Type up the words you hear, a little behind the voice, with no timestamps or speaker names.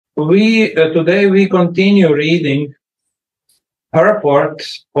Today we continue reading purport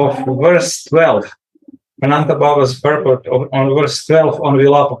of verse 12. Ananta Baba's purport on verse 12 on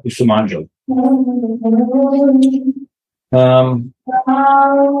Vilapa Kusumanjali.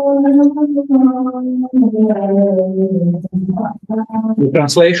 The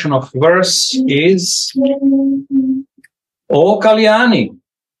translation of verse is, O Kalyani,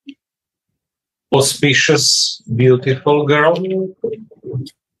 auspicious, beautiful girl,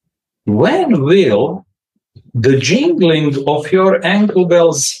 when will the jingling of your ankle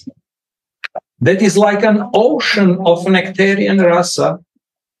bells, that is like an ocean of nectarian rasa,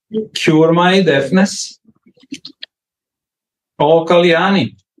 cure my deafness? O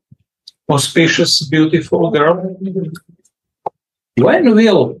Kalyani, auspicious, beautiful girl, when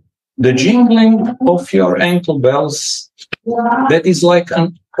will the jingling of your ankle bells, that is like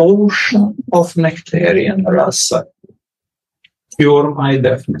an ocean of nectarian rasa, cure my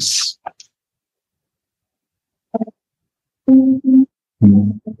deafness?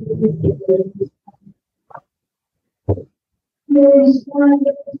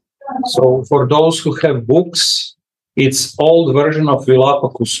 So for those who have books, it's old version of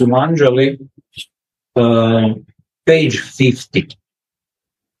Vilapa Kusumanjali, page 50.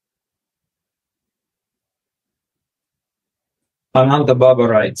 Ananta Baba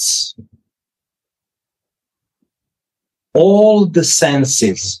writes, all the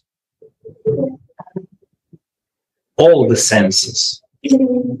senses of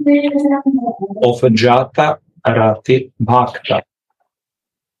a Jata Rati Bhakta,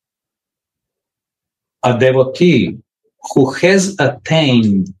 a devotee who has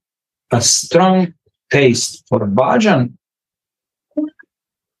attained a strong taste for bhajan,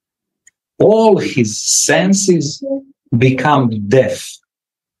 all his senses become deaf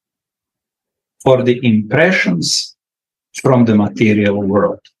for the impressions from the material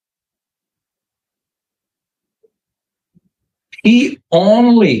world. He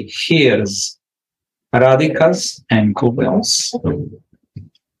only hears Radhika's ankle bells,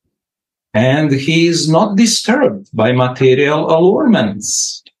 and he is not disturbed by material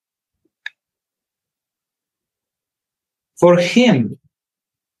allurements. For him,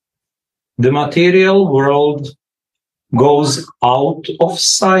 the material world goes out of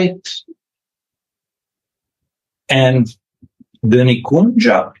sight, and the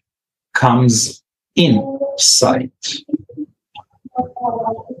Nikunja comes in sight.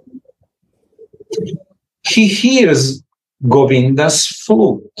 He hears Govinda's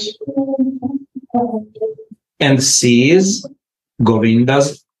flute and sees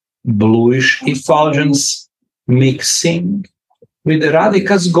Govinda's bluish effulgence mixing with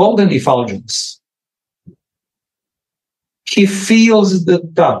Radhika's golden effulgence. He feels the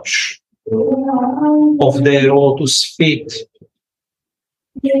touch of their lotus feet.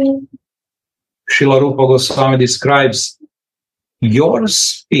 Srila Rupa Goswami describes, your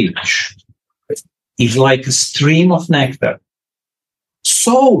speech is like a stream of nectar,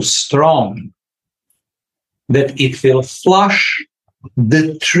 so strong that it will flush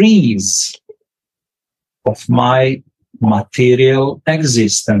the trees of my material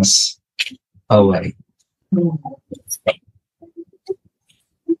existence away.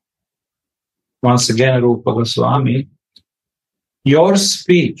 Once again, Rupa Goswami, your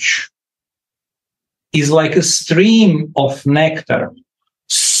speech is like a stream of nectar,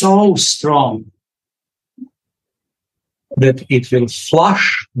 so strong that it will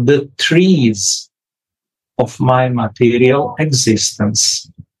flush the trees of my material existence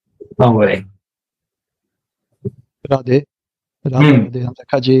away. Radhe,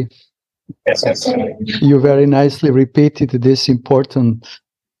 Antakaji, Yes. you very nicely repeated this important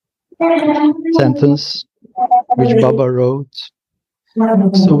sentence which Baba wrote,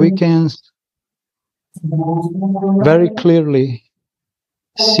 so we can very clearly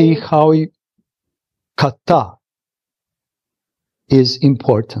see how kata is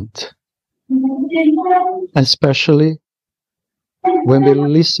important, especially when we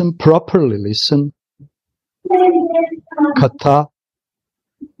listen, properly listen, kata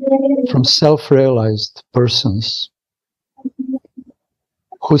from self-realized persons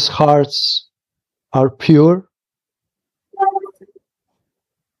whose hearts are pure,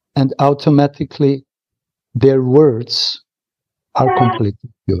 and automatically their words are completely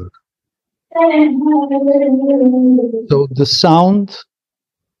pure. So the sound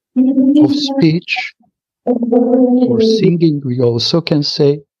of speech or singing, we also can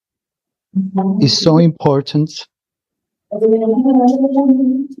say, is so important,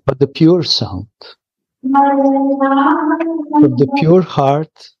 but the pure sound from the pure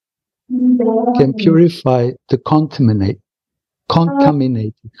heart can purify the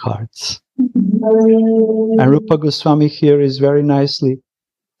contaminated hearts. And Rupa Goswami here is very nicely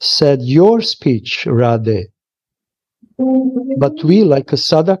said, your speech, Radhe. But we, like a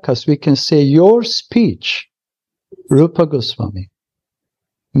sadhakas, we can say, your speech, Rupa Goswami,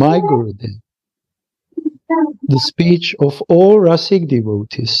 my Gurudev, the speech of all Rasik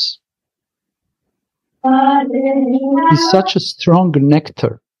devotees, is such a strong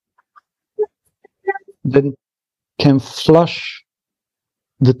nectar that can flush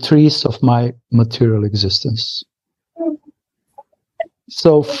the trees of my material existence.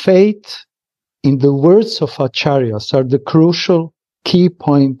 So faith in the words of acharyas are the crucial key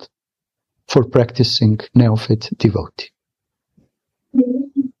point for practicing neophyte devotee.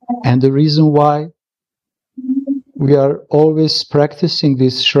 And the reason why we are always practicing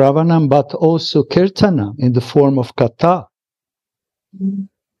this Shravanam, but also Kirtana in the form of Katha,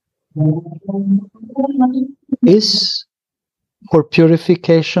 is for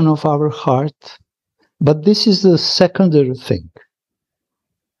purification of our heart. But this is the secondary thing.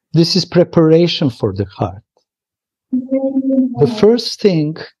 This is preparation for the heart. The first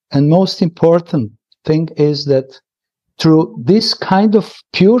thing and most important thing is that through this kind of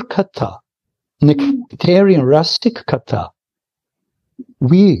pure Katha, nectarian Rasik Katha,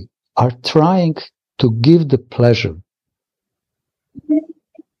 we are trying to give the pleasure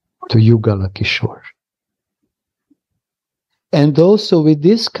to Yugala Kishore. And also with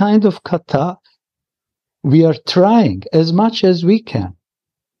this kind of Katha, we are trying as much as we can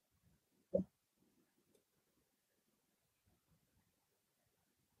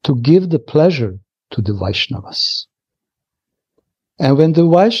to give the pleasure to the Vaishnavas. And when the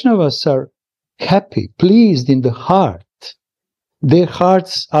Vaishnavas are happy, pleased in the heart, their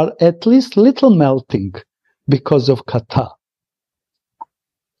hearts are at least little melting because of Katha.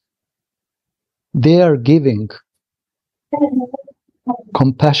 They are giving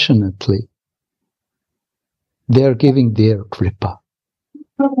compassionately. They are giving their kripa,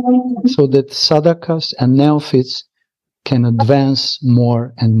 so that sadhakas and neophytes can advance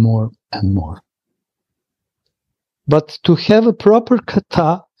more and more and more. But to have a proper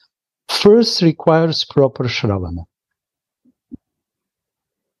katha first requires proper shravana.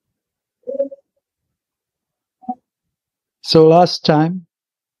 So last time,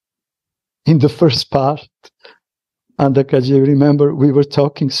 in the first part, Andakaji, remember we were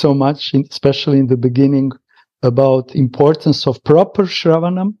talking so much, especially in the beginning, about importance of proper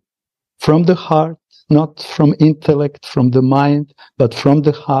shravanam from the heart, not from intellect, from the mind, but from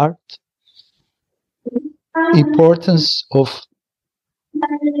the heart. Importance of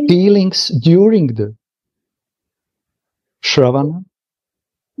feelings during the shravana,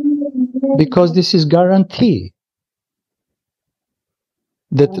 because this is guarantee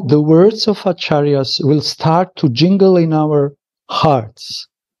that the words of acharyas will start to jingle in our hearts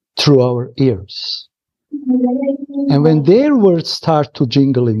through our ears. And when their words start to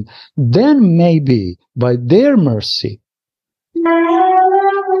jingling, then maybe by their mercy,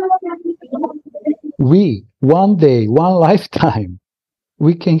 we, one day, one lifetime,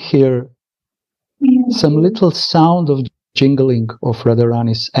 we can hear some little sound of jingling of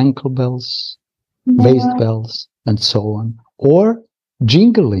Radharani's ankle bells, waist bells, and so on, or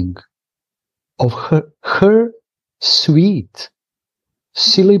jingling of her sweet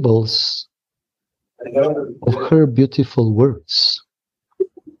syllables of her beautiful words.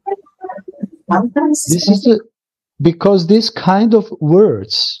 This is because this kind of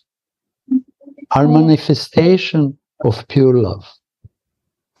words are manifestation of pure love.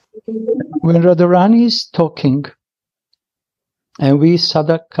 When Radharani is talking, and we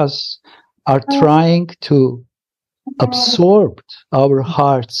sadhakas are trying to absorb our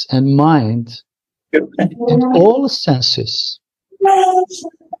hearts and mind and all senses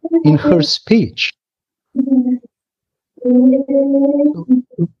in her speech,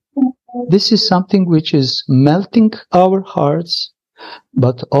 this is something which is melting our hearts,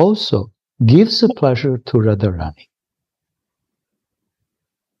 but also gives a pleasure to Radharani.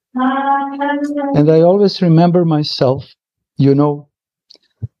 And I always remember myself, you know,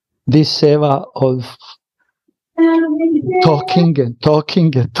 this seva of talking and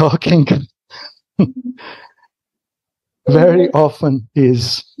talking and talking very often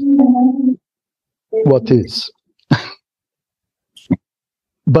is what is.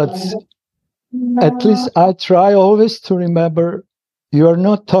 But at least I try always to remember, you are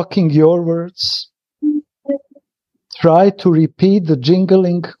not talking your words. Try to repeat the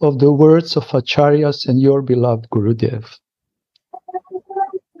jingling of the words of acharyas and your beloved Gurudev.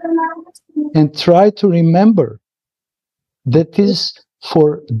 And try to remember that is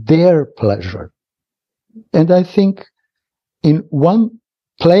for their pleasure. And I think in one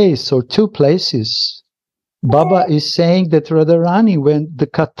place or two places, Baba is saying that Radharani, when the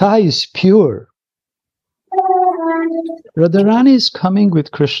kata is pure, Radharani is coming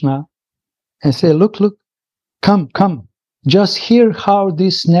with Krishna and say, look, look, come, come. Just hear how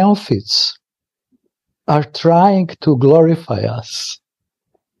these neophytes are trying to glorify us.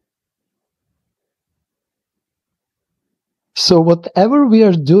 So whatever we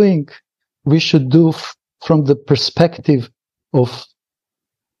are doing, we should do from the perspective of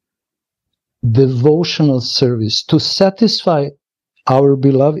devotional service to satisfy our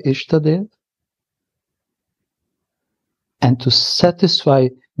beloved Ishtadev and to satisfy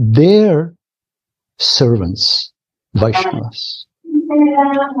their servants, Vaishnavas.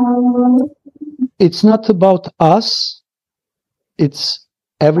 It's not about us, it's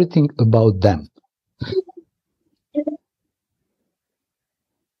everything about them.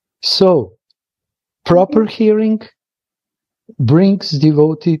 So, proper hearing brings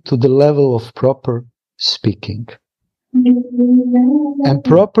devotee to the level of proper speaking. And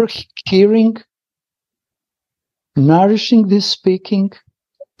proper hearing, nourishing this speaking,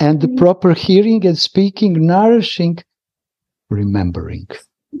 and the proper hearing and speaking, nourishing, remembering.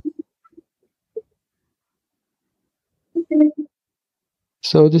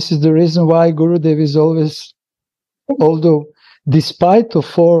 So this is the reason why Gurudev is always, although despite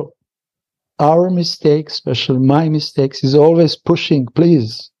of all our mistakes, especially my mistakes, is always pushing,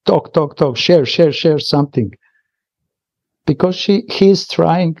 please, talk, talk, talk, share, share, share something. Because he is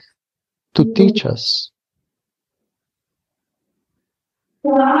trying to teach us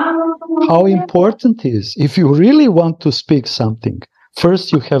how important it is. If you really want to speak something,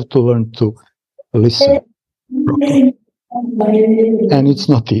 first you have to learn to listen properly. And it's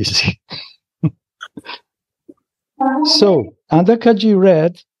not easy. So, Andakaji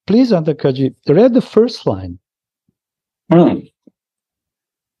read, please Andakaji, read the first line. You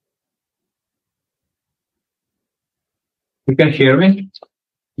can hear me?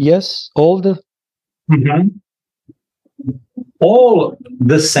 Yes, all the... All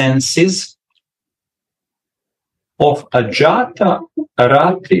the senses of a Jata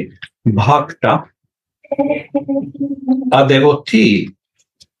Rati Bhakta, a devotee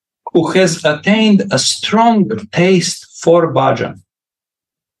who has attained a strong taste for bhajan.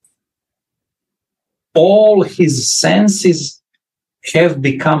 All his senses have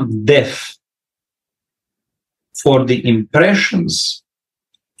become deaf for the impressions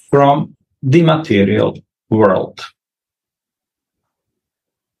from the material world.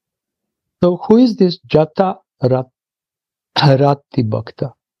 So who is this Jata Rati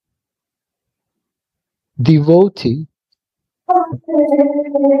Bhakta? Devotee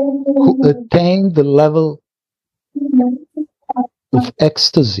who attained the level of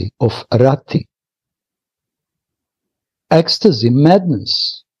ecstasy, of Rati. Ecstasy,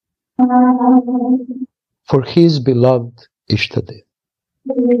 madness, for his beloved Ishtadev.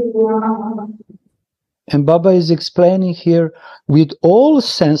 And Baba is explaining here, with all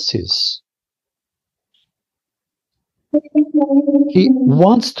senses, he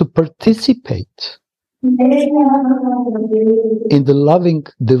wants to participate in the loving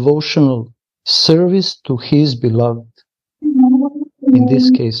devotional service to his beloved, in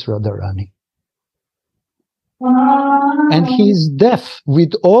this case Radharani. And he is deaf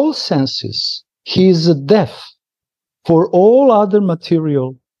with all senses. He is deaf for all other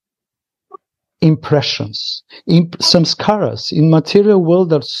material impressions. Samskaras in material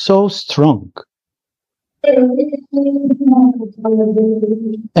world are so strong.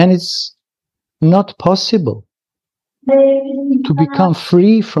 And it's not possible to become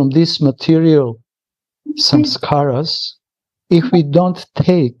free from these material samskaras if we don't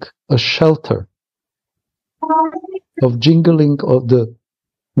take a shelter of jingling of the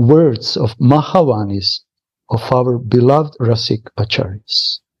words of Mahavanis of our beloved Rasik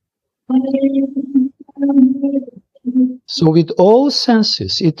Acharyas. So with all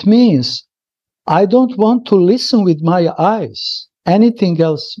senses, it means I don't want to listen with my eyes anything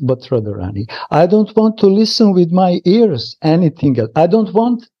else but Radharani. I don't want to listen with my ears anything else. I don't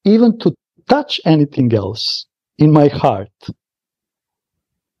want even to touch anything else in my heart.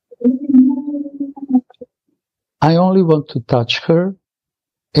 I only want to touch her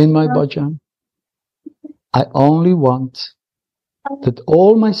in my bhajan. I only want that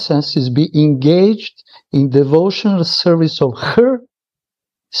all my senses be engaged in devotional service of her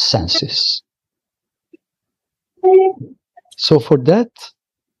senses. So for that,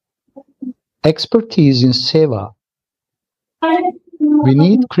 expertise in seva, we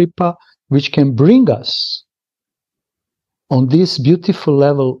need kripa which can bring us on this beautiful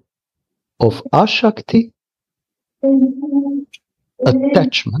level of ashakti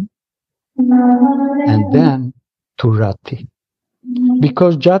attachment, and then to rati.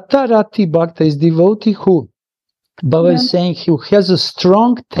 Because jata rati bhakta is devotee who, Baba is saying, he has a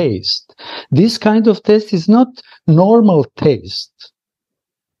strong taste. This kind of taste is not normal taste.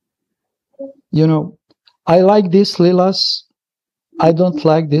 You know, I like these lilas, I don't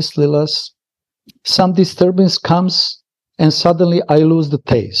like these lilas. Some disturbance comes and suddenly I lose the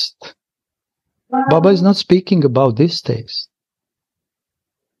taste. Baba is not speaking about this taste.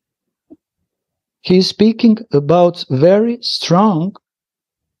 He is speaking about very strong,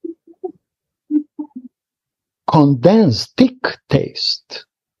 condensed, thick taste.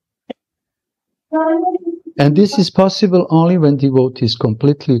 And this is possible only when devotee is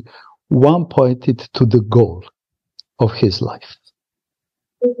completely one-pointed to the goal of his life.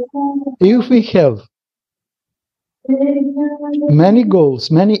 If we have many goals,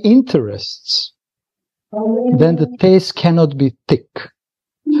 many interests, then the taste cannot be thick.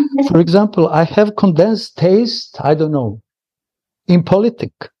 For example, I have condensed taste, I don't know, in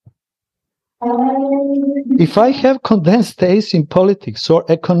politics. If I have condensed taste in politics or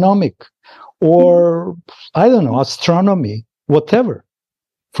economic or, I don't know, astronomy, whatever,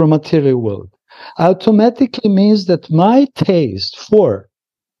 from material world, automatically means that my taste for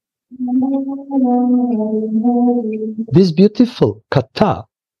this beautiful kata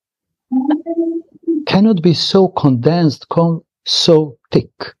cannot be so condensed, so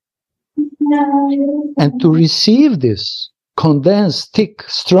thick. And to receive this condensed, thick,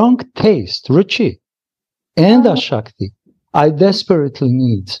 strong taste, ruchi, and ashakti, I desperately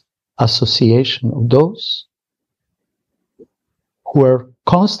need association of those who are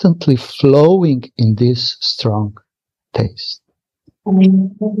constantly flowing in this strong taste.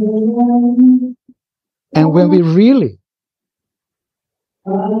 And when we really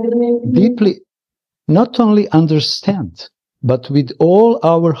deeply not only understand, but with all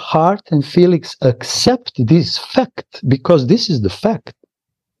our heart and feelings accept this fact, because this is the fact,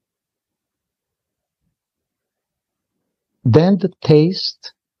 then the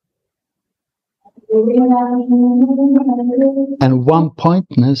taste and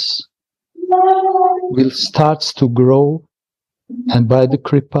one-pointedness will start to grow, and by the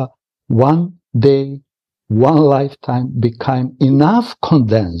kripa, one day, one lifetime become enough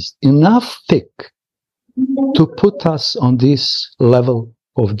condensed, enough thick to put us on this level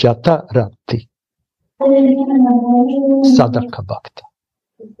of jata rati, sadhaka bhakta,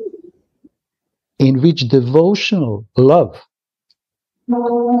 in which devotional love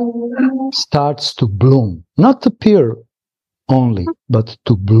starts to bloom, not appear only, but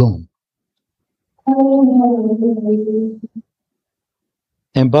to bloom.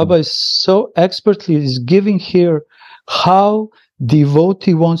 And Baba is so expertly is giving here how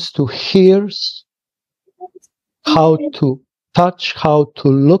devotee wants to hear, how to touch, how to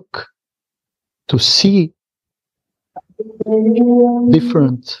look, to see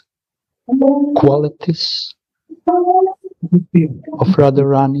different qualities of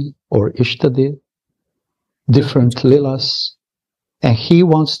Radharani or Ishtadev, different lilas, and he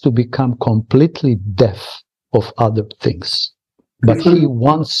wants to become completely deaf of other things. But he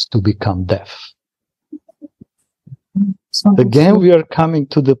wants to become deaf. Again, we are coming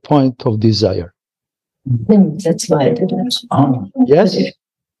to the point of desire. That's why I did that. Yes?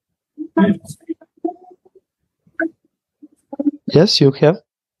 Yes, you have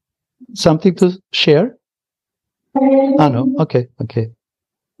something to share? Ah, no, okay.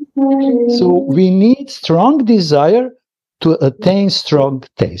 So we need strong desire to attain strong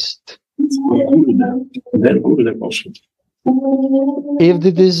taste. If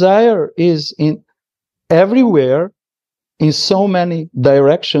the desire is in everywhere, in so many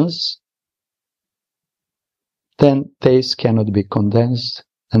directions, then taste cannot be condensed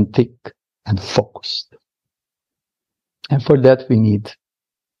and thick and focused. And for that we need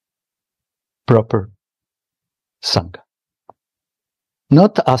proper sangha.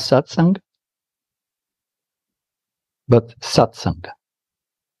 Not asatsanga, but satsanga.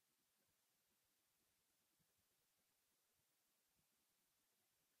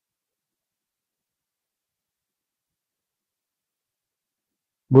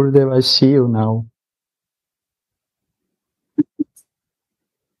 Gurudev, I see you now.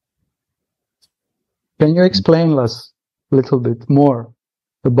 Can you explain us a little bit more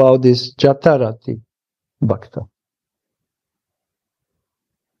about this jata rati bhakta?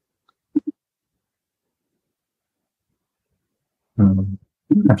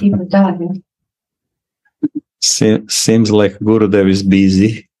 Seems like Gurudev is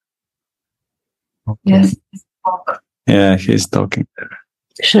busy. Yes. Yeah, he's talking there.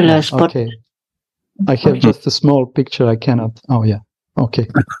 Shall I spot? Okay. I have just a small picture. I cannot. Oh, yeah. Okay.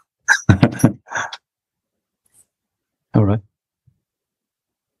 All right.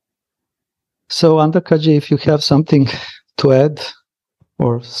 So, Andakaji, if you have something to add,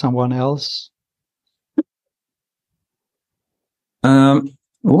 or someone else.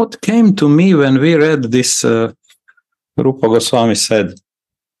 What came to me when we read this, Rupa Goswami said,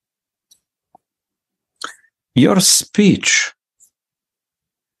 your speech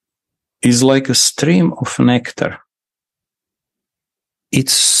is like a stream of nectar.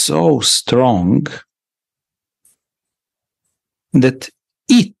 It's so strong that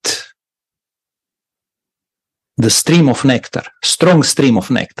the stream of nectar, strong stream of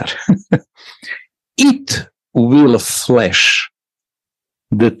nectar, it will flash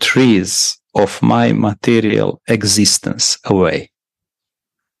the trees of my material existence away.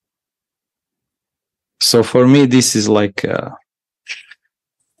 So for me, this is like a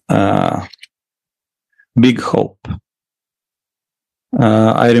big hope.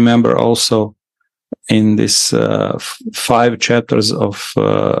 I remember also in this 5 chapters of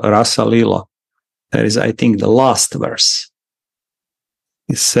Rasa Lila, there is, I think, the last verse.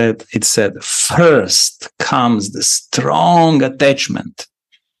 It said, first comes the strong attachment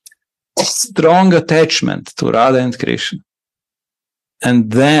to Radha and Krishna.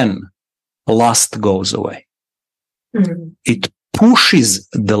 And then lust goes away. Mm-hmm. It pushes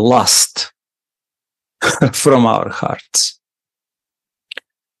the lust from our hearts.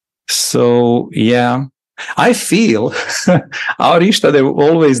 So, yeah, I feel our Ishtadev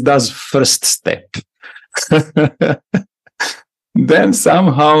always does first step. Then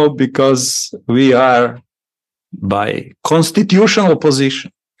somehow, because we are by constitutional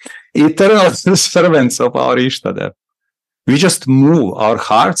position, eternal servants of our Ishtadev, we just move, our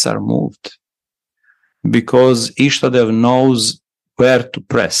hearts are moved. Because Ishtadev knows where to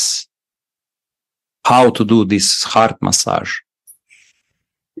press, how to do this heart massage.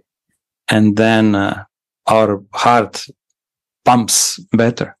 And then our heart pumps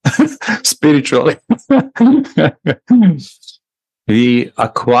better spiritually. We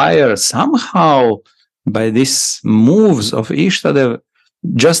acquire somehow by these moves of Ishtadev,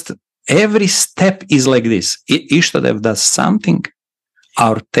 just every step is like this. Ishtadev does something,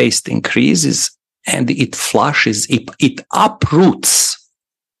 our taste increases, and it flushes, it uproots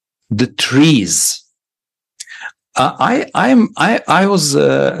the trees. I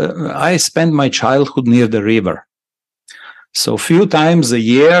spent my childhood near the river. So few times a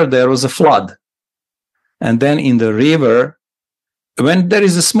year there was a flood. And then in the river, when there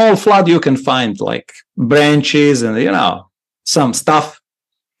is a small flood, you can find like branches and, some stuff.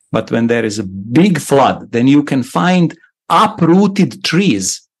 But when there is a big flood, then you can find uprooted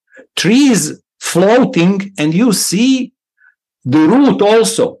trees floating, and you see the root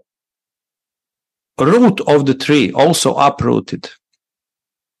of the tree also uprooted.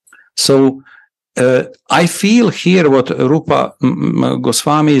 So I feel here what Rupa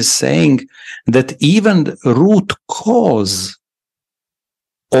Goswami is saying, that even the root cause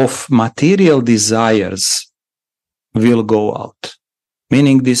of material desires will go out.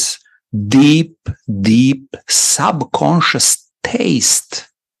 Meaning this deep subconscious taste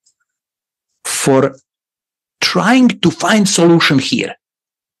for trying to find solution here.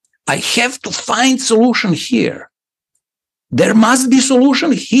 I have to find solution here. There must be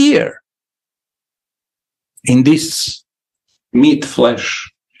solution here. In this meat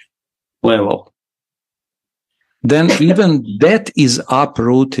flesh level. Then even that is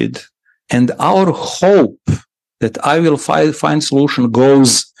uprooted, and our hope that I will find solution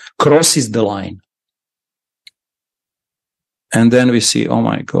crosses the line. And then we see, oh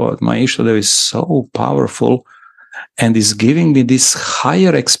my God, my Ishtadev is so powerful and is giving me these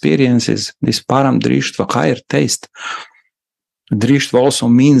higher experiences, this param drishtva, higher taste. Drishtva also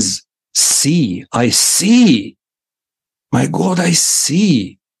means see. I see. My God, I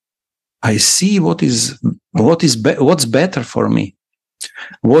see. I see what's better for me.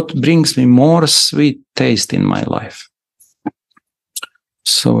 What brings me more sweet taste in my life.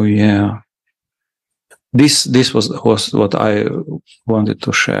 So yeah. This was what I wanted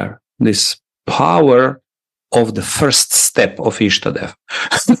to share. This power of the first step of Ishtadev.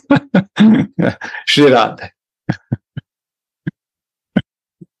 Shri Radha.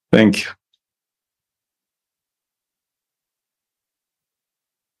 Thank you.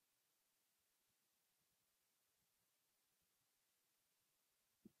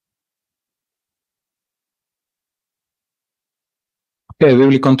 Okay, we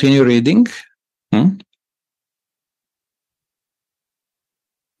will continue reading.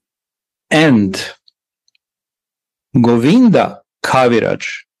 And Govinda Kaviraj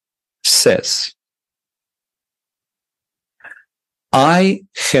says, I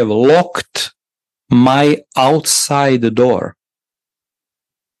have locked my outside door,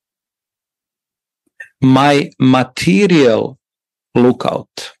 my material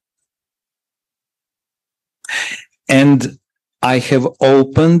lookout, and I have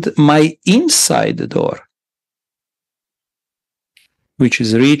opened my inside door, which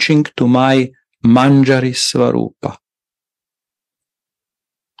is reaching to my Manjari Svarupa.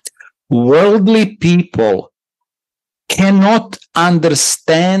 Worldly people cannot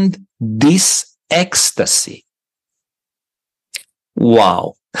understand this ecstasy.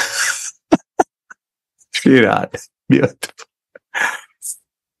 Wow. Shirad, beautiful.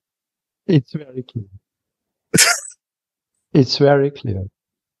 It's very clear. It's very clear.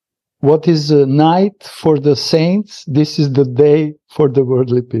 What is the night for the saints? This is the day for the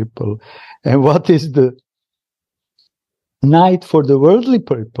worldly people. And what is the night for the worldly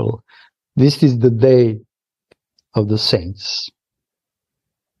people? This is the day of the saints.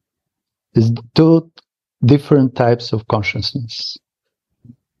 There's two different types of consciousness.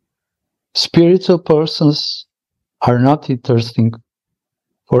 Spiritual persons are not interested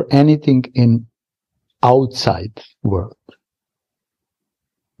for anything in outside world.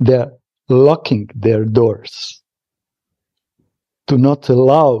 They're locking their doors to not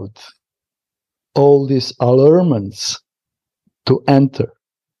allow all these allurements to enter.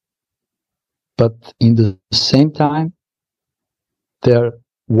 But in the same time, they're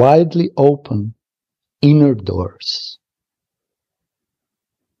widely open inner doors.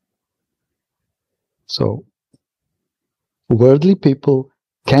 So, worldly people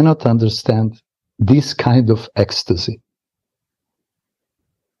cannot understand this kind of ecstasy.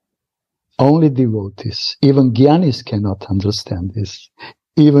 Only devotees, even jnanis cannot understand this.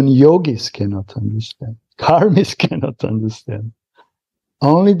 Even yogis cannot understand. Karmis cannot understand.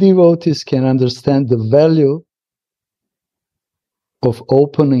 Only devotees can understand the value of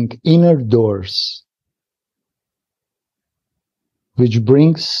opening inner doors, which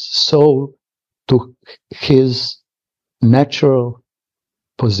brings soul to his natural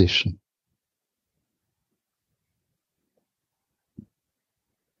position.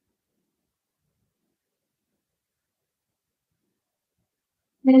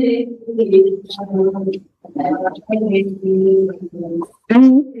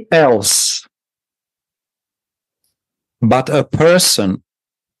 Who else but a person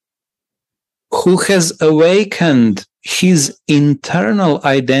who has awakened his internal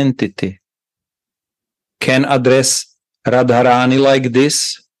identity can address Radharani like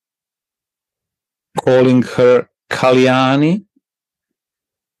this, calling her Kalyani?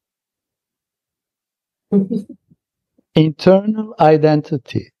 Internal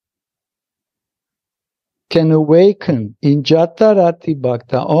identity can awaken in Jatarati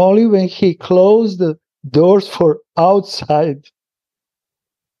Bhakta only when he closed the doors for outside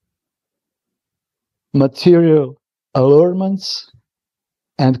material allurements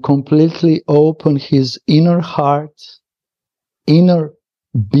and completely open his inner heart, inner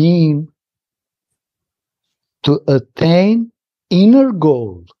being to attain inner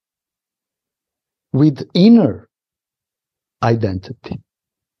goal with inner identity.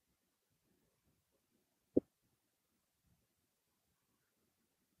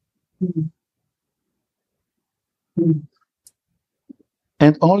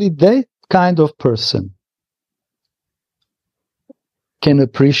 And only that kind of person can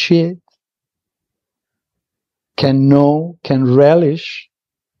appreciate, can know, can relish,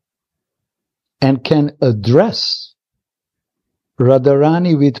 and can address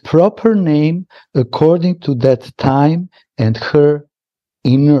Radharani with proper name according to that time and her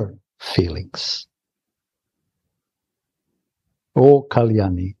inner feelings. Oh,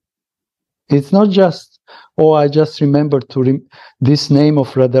 Kalyani. It's not just, oh, I just remembered this name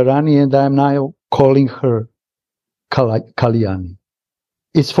of Radharani and I'm now calling her Kalyani.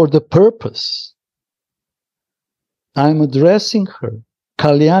 It's for the purpose. I'm addressing her,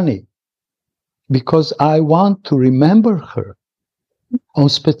 Kalyani, because I want to remember her on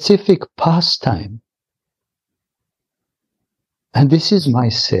specific pastime. And this is my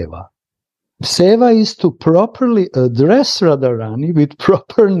seva. Seva is to properly address Radharani with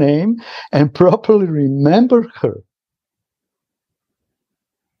proper name and properly remember her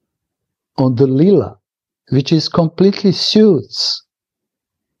on the lila, which is completely suits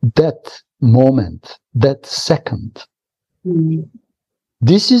that moment, that second.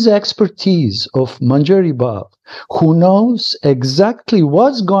 This is expertise of Manjari Bhav, who knows exactly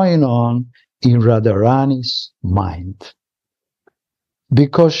what's going on in Radharani's mind.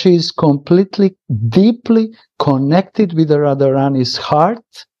 Because she is completely, deeply connected with Radharani's heart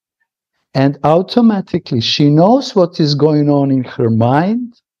And automatically she knows what is going on in her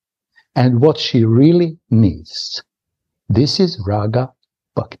mind and what she really needs. This is raga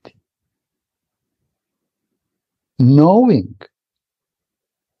bhakti. Knowing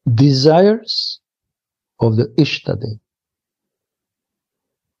desires of the Ishtade.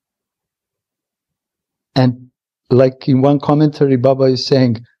 And like in one commentary, Baba is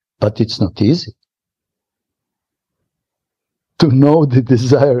saying, but it's not easy to know the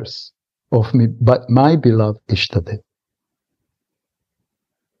desires of me, but my beloved Ishtade.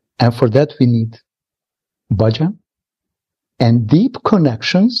 And for that we need bhajan and deep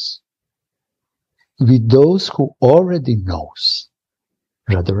connections with those who already knows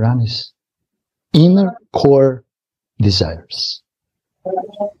Radharani's inner core desires.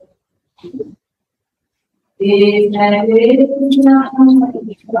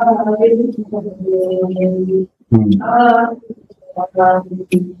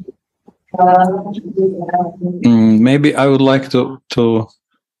 Maybe I would like to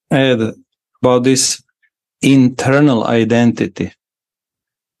add about this internal identity.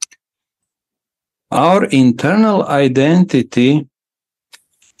 Our internal identity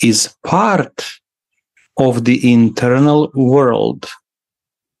is part of the internal world.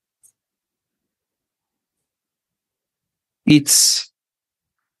 It's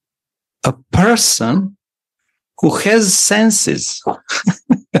a person who has senses.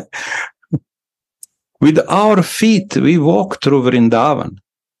 With our feet, we walk through Vrindavan.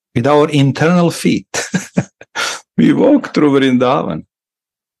 With our internal feet, we walk through Vrindavan.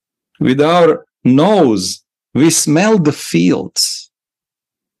 With our nose, we smell the fields.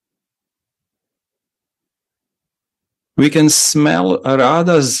 We can smell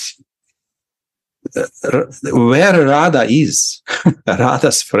Radha's, where Radha is,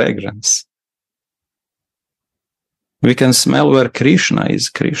 Radha's fragrance. We can smell where Krishna is,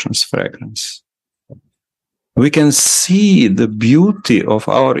 Krishna's fragrance. We can see the beauty of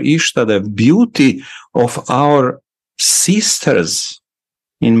our Ishta, the beauty of our sisters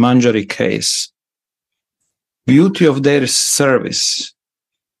in Manjari case, beauty of their service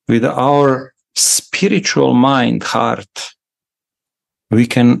with our spiritual mind, heart. We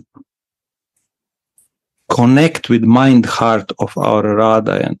can connect with mind, heart of our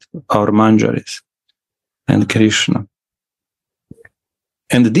Radha and our Manjaris and Krishna.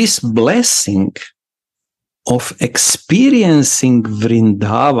 And this blessing of experiencing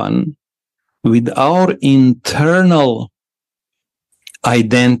Vrindavan with our internal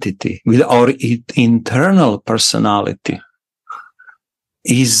identity, with our internal personality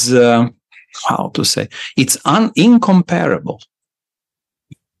is, how to say, it's incomparable.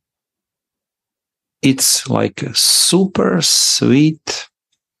 It's like a super sweet.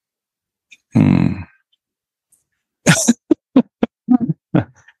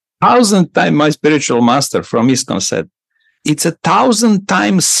 1,000 times, my spiritual master from ISKCON said, it's 1,000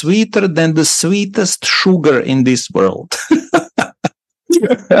 times sweeter than the sweetest sugar in this world.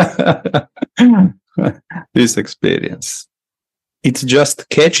 This experience. It just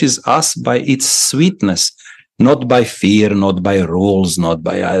catches us by its sweetness, not by fear, not by rules, not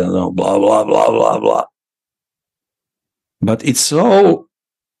by, I don't know, blah, blah, blah, blah, blah. But it's so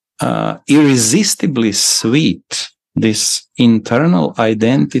irresistibly sweet, this internal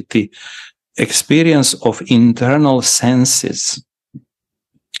identity, experience of internal senses,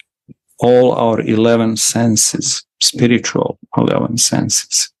 all our 11 senses, spiritual 11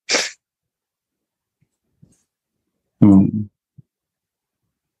 senses.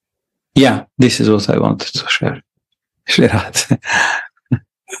 Yeah, this is what I wanted to share. Shrirath.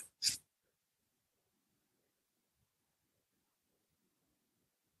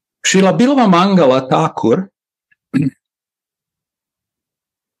 Srila Bilva Mangala Thakur,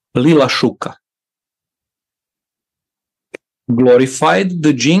 Lila Shuka, glorified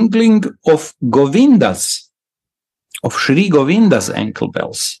the jingling of Govinda's, of Sri Govinda's ankle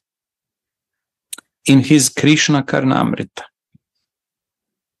bells in his Krishna Karnamrita.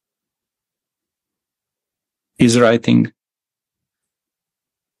 He's writing,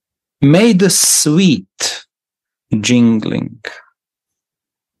 may the sweet jingling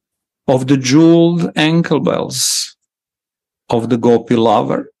of the jeweled ankle bells of the Gopi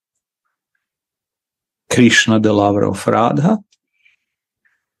lover, Krishna, the lover of Radha,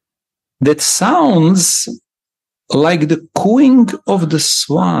 that sounds like the cooing of the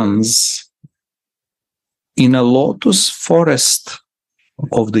swans in a lotus forest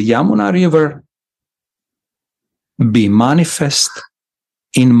of the Yamuna river, be manifest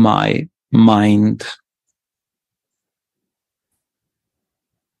in my mind.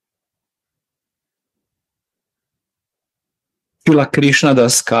 Srila Krishna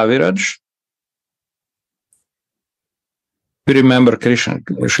Das Kaviraj We remember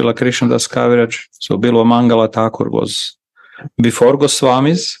Srila Krishna Das Kaviraj. So Bilva Mangala Thakur was before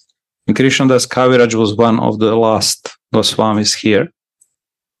Goswamis. And Krishna Das Kaviraj was one of the last Goswamis here.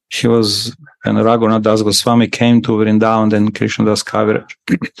 He was, when Raghunath Das Goswami came to Vrindavan, then Krishna Das Kaviraj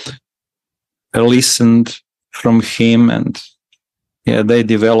listened from him, and they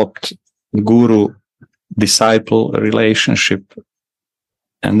developed guru-disciple relationship.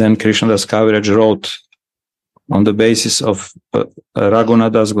 And then Krishna Das Kaviraj wrote on the basis of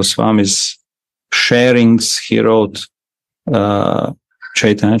Raghunath Das Goswami's sharings, he wrote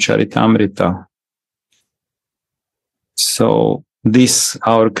Chaitanya Charitamrita. So this,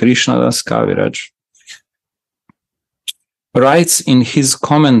 our Krishna Das Kaviraj, writes in his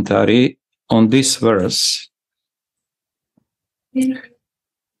commentary on this verse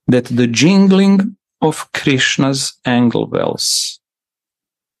that the jingling of Krishna's angle bells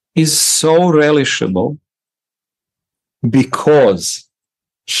is so relishable because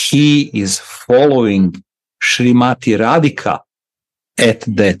he is following Srimati Radhika at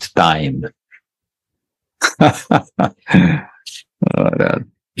that time.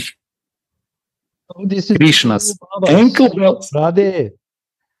 This is Krishna's ankle bells. Radhe,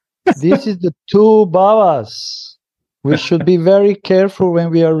 this is the two bhavas. We should be very careful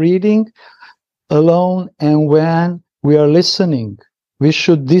when we are reading alone and when we are listening. We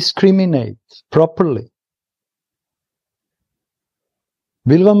should discriminate properly.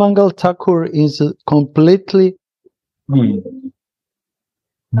 Bilva Mangal Thakur is completely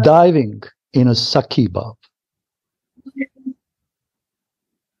diving in a Sakhi bhav.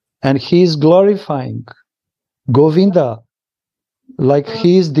 And he is glorifying Govinda like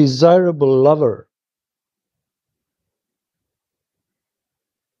his desirable lover.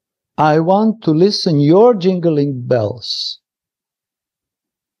 I want to listen your jingling bells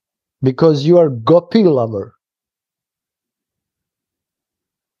because you are Gopi lover.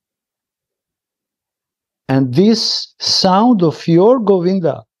 And this sound of your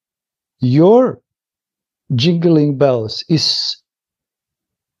Govinda, your jingling bells,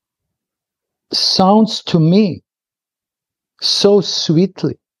 sounds to me so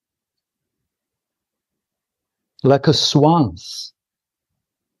sweetly, like a swan's.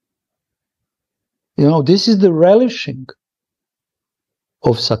 You know, this is the relishing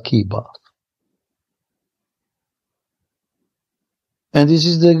of Sakhi bhav. And this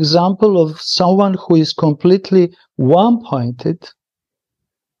is the example of someone who is completely one-pointed,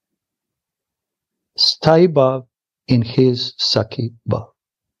 sthayi bhav in his Sakhi bhav.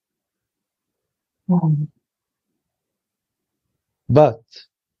 But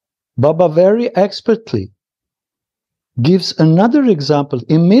Baba very expertly gives another example.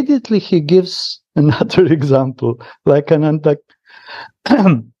 Immediately he gives another example, like Andakaji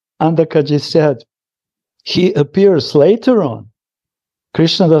said. He appears later on,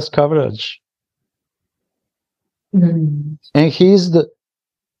 Krishna Das Kaviraj. And he is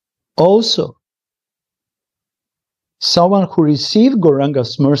also someone who received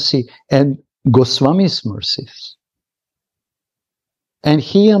Gauranga's mercy and Goswami's mercies. And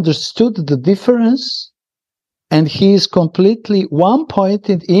he understood the difference, and he is completely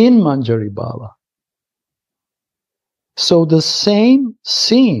one-pointed in Manjari Bhava. So the same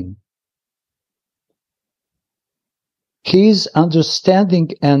scene, he is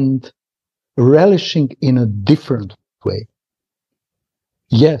understanding and relishing in a different way.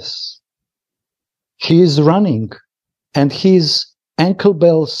 Yes, he is running, and his ankle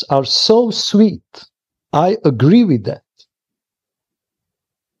bells are so sweet. I agree with that.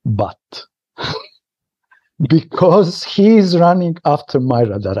 But because he is running after my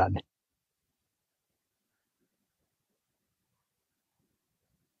Radharani.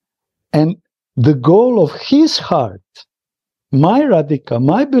 And the goal of his heart, my Radhika,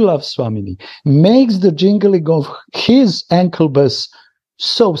 my beloved Swamini, makes the jingling of his ankle bells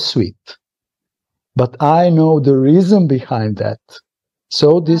so sweet. But I know the reason behind that.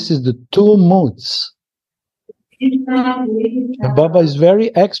 So this is the two moods. And Baba is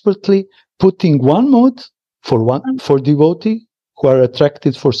very expertly putting one mood for devotee who are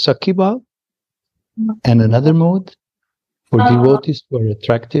attracted for Sakhi bhav, and another mood for devotees who are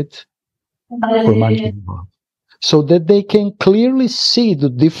attracted for Manjari bhav, so that they can clearly see the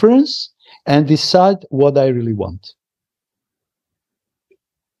difference and decide what I really want.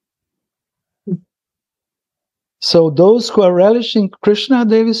 So those who are relishing Krishna,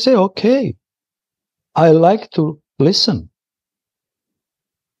 they will say, okay, I like to listen.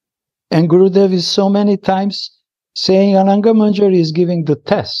 And Gurudev is so many times saying Ananga Manjari is giving the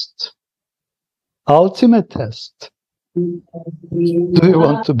test, ultimate test. Do you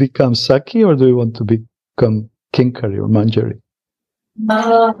want to become Sakhi or do you want to become Kinkari or Manjari.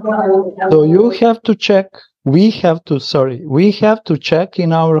 So you have to check, we have to check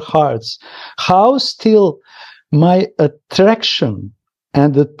in our hearts how still my attraction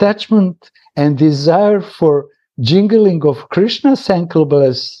and attachment and desire for jingling of Krishna's ankle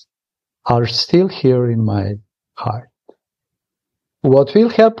bells are still here in my heart. What will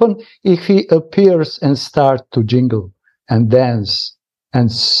happen if he appears and starts to jingle and dance and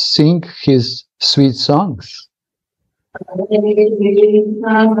sing his sweet songs?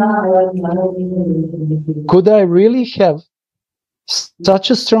 Could I really have such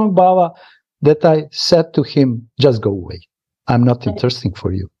a strong bhava that I said to him, just go away. I'm not interesting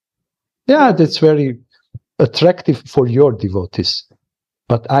for you. Yeah, that's very attractive for your devotees.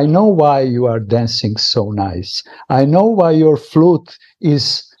 But I know why you are dancing so nice. I know why your flute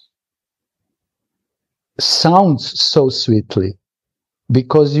sounds so sweetly.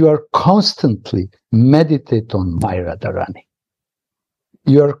 Because you are constantly meditate on my Radharani.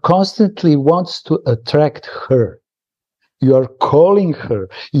 You are constantly wants to attract her. You are calling her.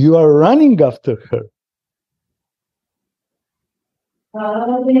 You are running after her.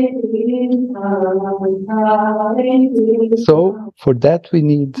 So for that we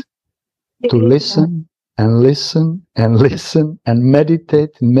need to listen and listen and listen and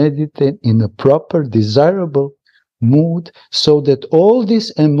meditate in a proper, desirable mood, so that all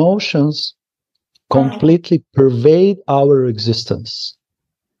these emotions completely pervade our existence.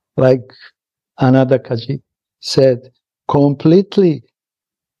 Like Anandakaji said, completely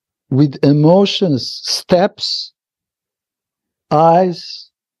with emotions, steps, eyes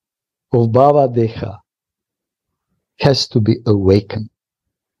of Bhava Deha has to be awakened.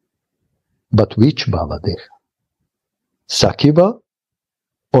 But which Bhava Deha? Sakhiva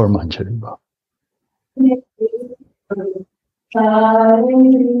or Manjari Bhava?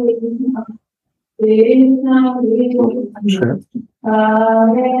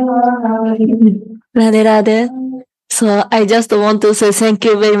 Radhe Radhe. So I just want to say thank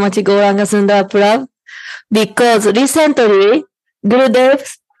you very much, Gauranga Sundar Prabhu, because recently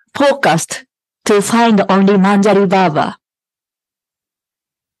Gurudev focused to find only Manjari Baba.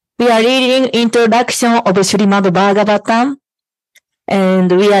 We are reading introduction of Srimad Bhagavatam,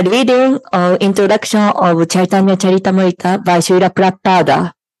 and we are reading introduction of Chaitanya Charitamrita by Srila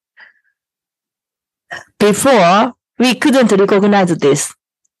Prabhupada. Before, we couldn't recognize this.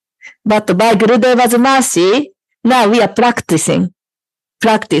 But by Gurudeva's mercy, now we are practice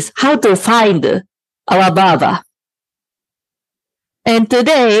how to find our Baba. And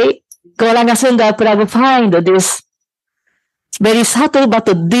today, Gauranga Sundar Prabhu find this very subtle but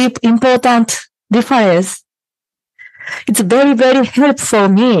deep, important difference. It's very, very helpful for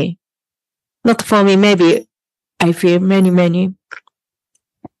me. Not for me, maybe I feel many.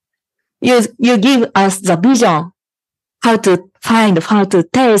 You give us the vision, how to find, how to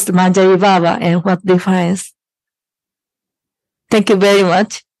taste Manjari Baba and what difference. Thank you very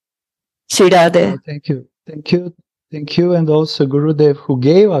much, Shirade. Thank you, and also Gurudev, who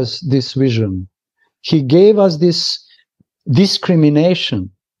gave us this vision. He gave us this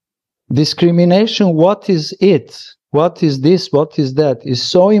discrimination. Discrimination, what is it? What is this? What is that? Is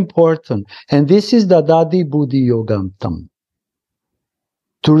so important. And this is the Dadi Buddhi Yogantam.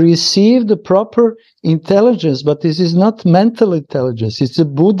 To receive the proper intelligence, but this is not mental intelligence. It's a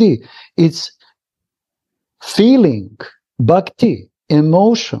buddhi. It's feeling, bhakti,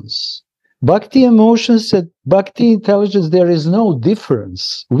 emotions. Bhakti emotions and bhakti intelligence, there is no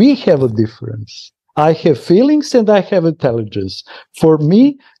difference. We have a difference. I have feelings and I have intelligence. For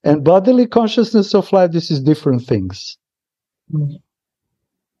me and bodily consciousness of life, this is different things.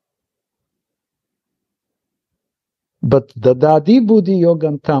 But the Dadi Buddhi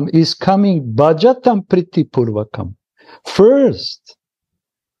Yogantam is coming Bhajatam Priti Purvakam. First,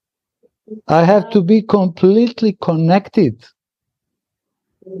 I have to be completely connected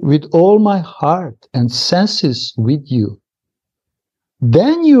with all my heart and senses with you.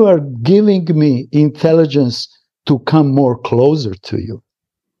 Then you are giving me intelligence to come more closer to you.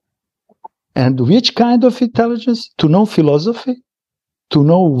 And which kind of intelligence? To know philosophy? To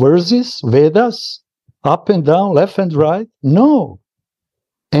know verses, Vedas? Up and down, left and right? No.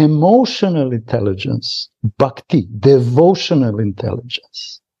 Emotional intelligence, bhakti, devotional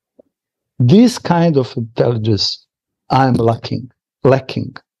intelligence. This kind of intelligence I'm lacking.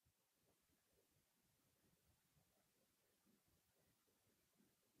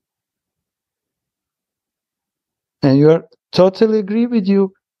 And you are totally agree with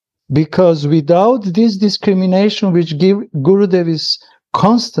you, because without this discrimination which Gurudev is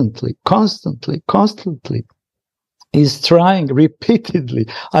constantly is trying repeatedly.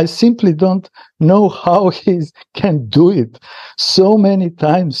 I simply don't know how he can do it so many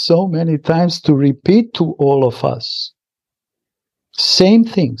times to repeat to all of us same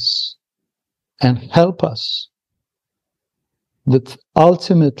things and help us that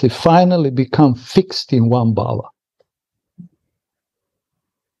ultimately, finally become fixed in one bhava.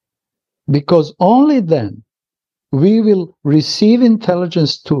 Because only then we will receive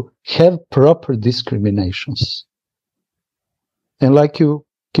intelligence to have proper discriminations. And like you,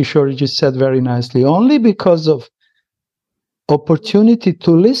 Kishoriji, said very nicely, only because of opportunity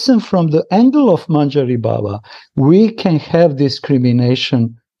to listen from the angle of Manjari Bhava, we can have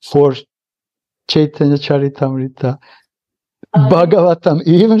discrimination for Chaitanya Charitamrita, Bhagavatam,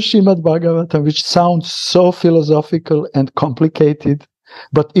 even Srimad Bhagavatam, which sounds so philosophical and complicated.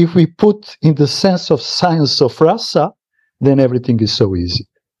 But if we put in the sense of science of rasa, then everything is so easy.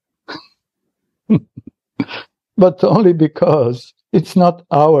 But only because it's not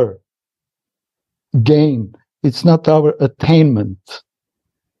our gain, it's not our attainment.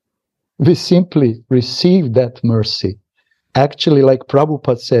 We simply receive that mercy. Actually, like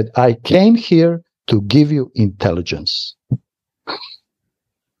Prabhupada said, I came here to give you intelligence.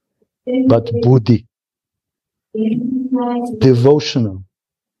 But buddhi, devotional,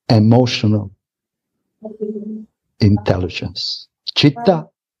 emotional intelligence. Chitta,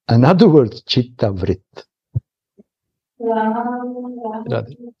 in other words, chitta vrit.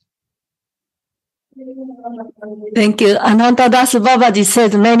 Thank you. Anantadas Babaji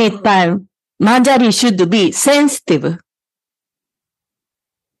said many times, Manjari should be sensitive.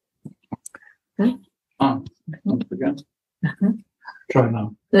 Try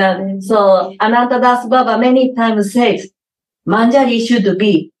now. So Anantadas Baba many times says, Manjari should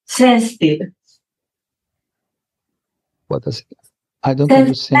be sensitive. What does it? I don't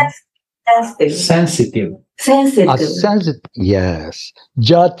understand. Sensitive. Sensitive. Sensitive. Sensitive. Yes.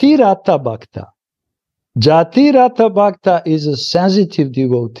 Jatirata Bhakta. Jatirata Bhakta is a sensitive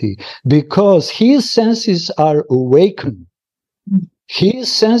devotee because his senses are awakened.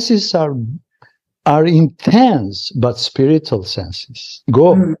 His senses are intense, but spiritual senses.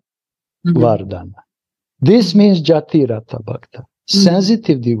 Go, Vardhana. This means Jatirata Bhakta,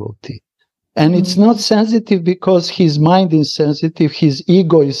 sensitive devotee. And it's not sensitive because his mind is sensitive, his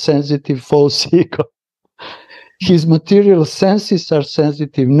ego is sensitive, false ego. His material senses are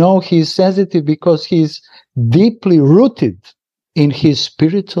sensitive. No, he is sensitive because he is deeply rooted in his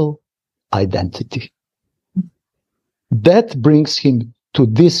spiritual identity. That brings him to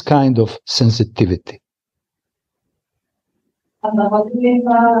this kind of sensitivity.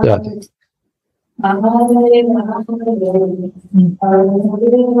 Radha.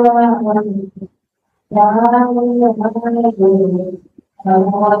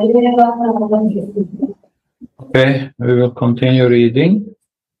 Okay, we will continue reading.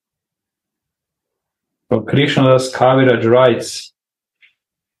 So Krishnadas Kaviraj writes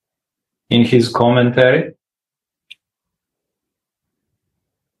in his commentary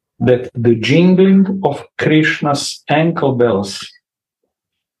that the jingling of Krishna's ankle bells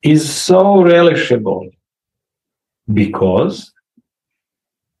is so relishable because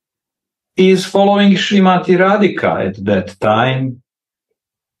he is following Srimati Radhika at that time.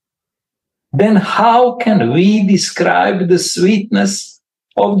 Then how can we describe the sweetness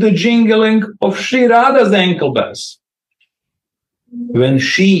of the jingling of Sri Radha's ankle bells when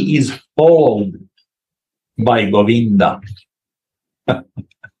she is followed by Govinda?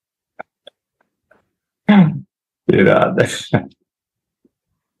 Radha.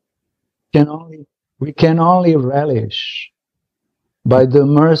 We can only relish by the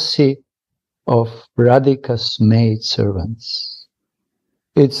mercy of Radhika's maid servants.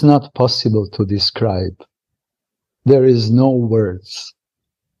 It's not possible to describe. There is no words.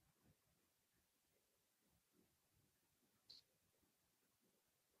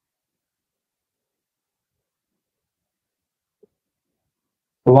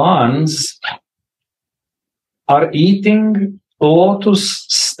 Swans are eating lotus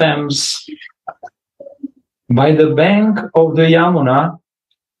stems by the bank of the Yamuna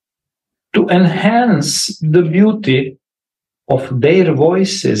to enhance the beauty of their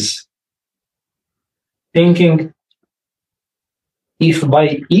voices, thinking, if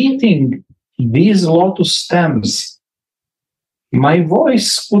by eating these lotus stems, my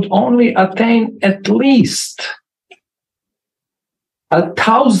voice could only attain at least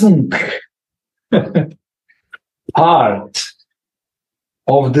 1,000th part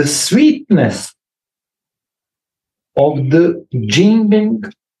of the sweetness of the jingling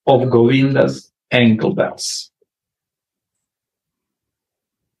of Govinda's ankle bells.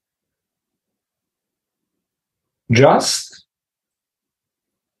 just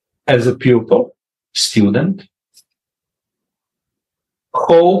as a pupil, student,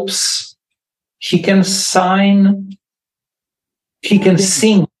 hopes he can sing,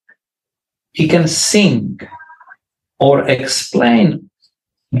 or explain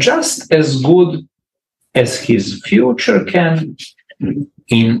just as good as his future can,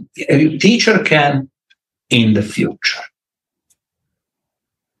 teacher can in the future.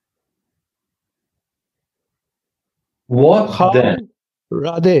 What then?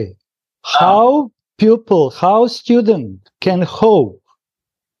 Radhe, how pupil, how student can hope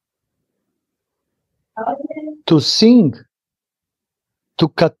to sing, to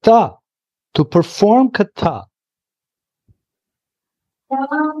kata, to perform kata,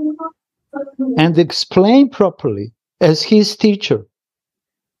 and explain properly as his teacher?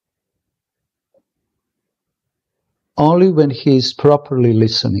 Only when he is properly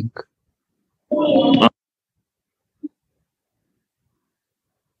listening.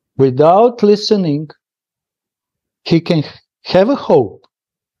 Without listening, he can have a hope,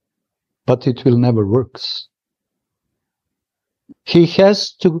 but it will never work. He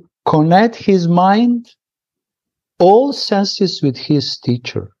has to connect his mind, all senses with his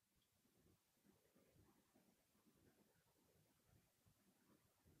teacher.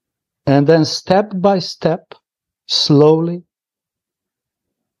 And then step by step, slowly,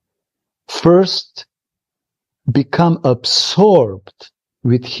 first become absorbed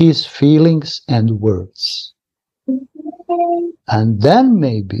with his feelings and words. And then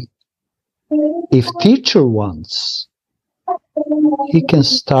maybe, if teacher wants, he can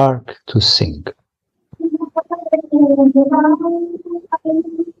start to sing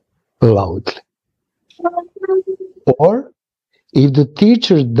loudly. Or, if the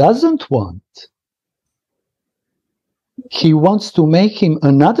teacher doesn't want, he wants to make him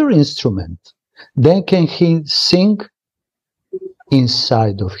another instrument, then can he sing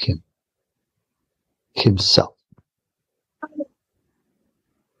inside of him, himself.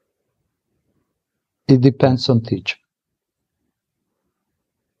 It depends on teacher.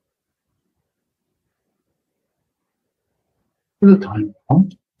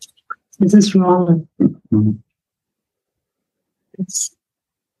 This is wrong. It's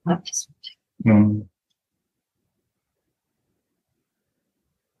not just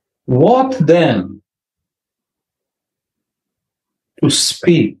What then to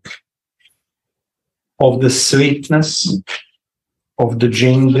speak of the sweetness of the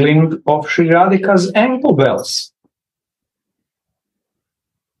jingling of Sri Radhika's ankle bells?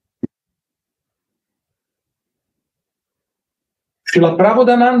 Srila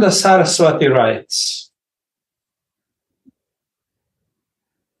Prabodhananda Saraswati writes,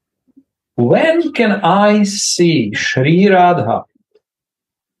 when can I see Sri Radha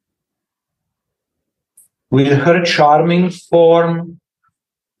with her charming form,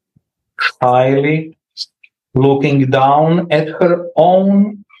 shyly looking down at her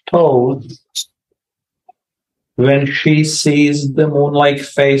own toes, when she sees the moon-like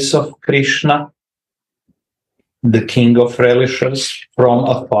face of Krishna, the king of relishes, from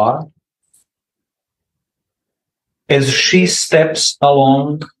afar, as she steps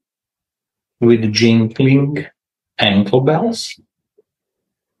along with jingling ankle bells?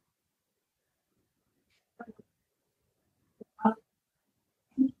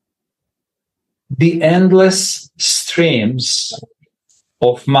 The endless streams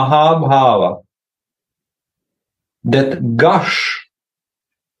of Mahabhava that gush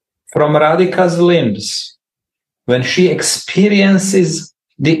from Radhika's limbs when she experiences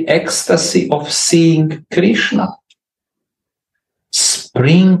the ecstasy of seeing Krishna,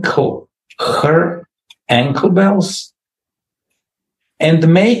 sprinkle her ankle bells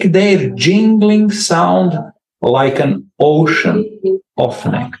and make their jingling sound like an ocean of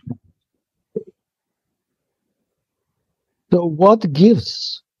nectar. So what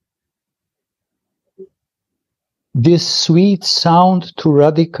gives this sweet sound to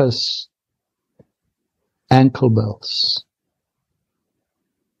Radhika's ankle bells?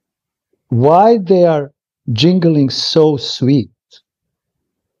 Why they are jingling so sweet?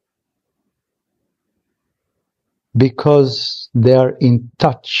 Because they are in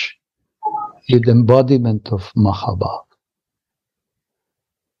touch with the embodiment of Mahabhav.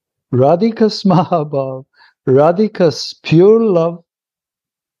 Radhika's Mahabhav, Radhika's pure love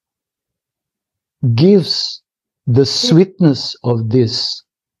gives the sweetness of these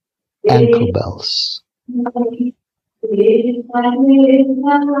ankle bells.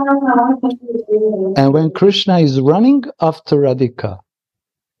 And when Krishna is running after Radhika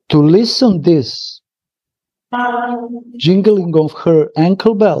to listen this jingling of her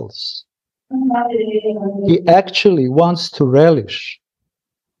ankle bells, He actually wants to relish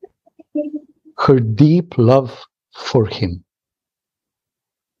her deep love for him.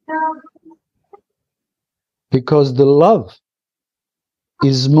 Because the love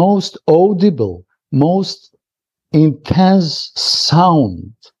is most audible, most intense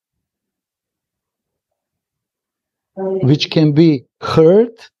sound, which can be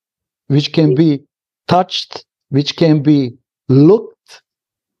heard, which can be touched, which can be looked,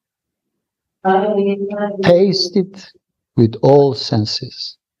 tasted with all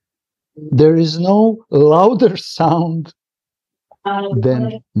senses. There is no louder sound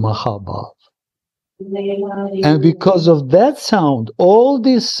than Mahabhav. And because of that sound, all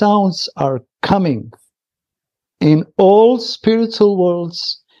these sounds are coming in all spiritual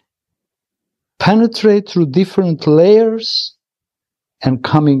worlds, penetrate through different layers, and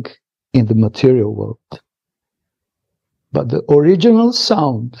coming in the material world. But the original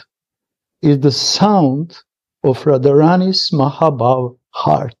sound is the sound of Radharani's Mahabhav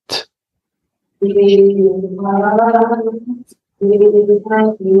heart.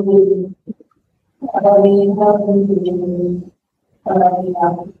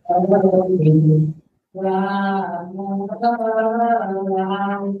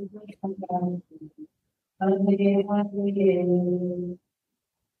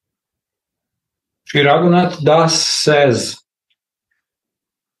 Sri Raghunath Das says,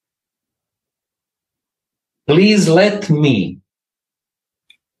 please let me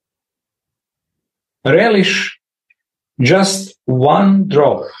relish just one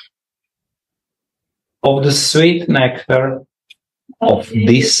drop of the sweet nectar of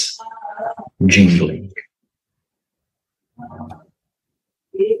this jingling.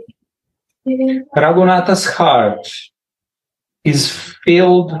 Raghunatha's heart is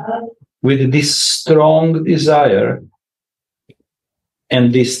filled with this strong desire,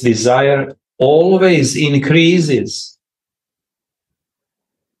 and this desire always increases,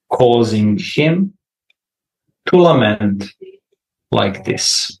 causing him to lament like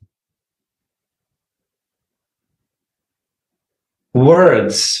this.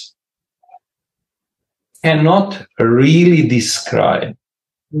 Words cannot really describe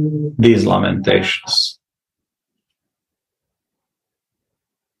these lamentations.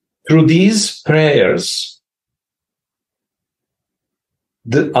 Through these prayers,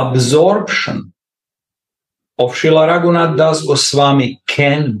 the absorption of Srila Raghunath Das Goswami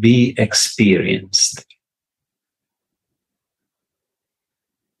can be experienced.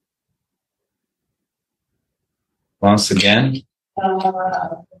 Once again,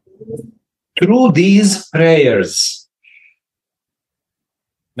 through these prayers,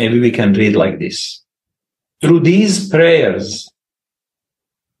 maybe we can read like this. Through these prayers,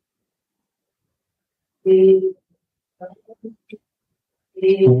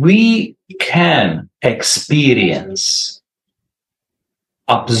 we can experience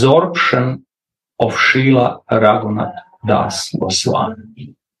absorption of Srila Raghunath Das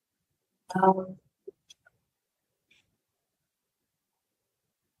Goswami.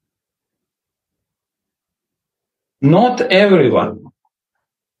 Not everyone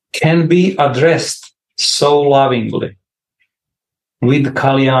can be addressed so lovingly with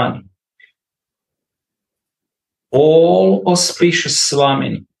Kalyani. All auspicious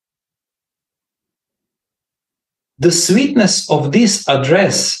Swamini. The sweetness of this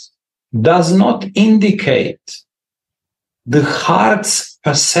address does not indicate the heart's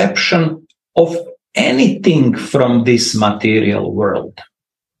perception of anything from this material world.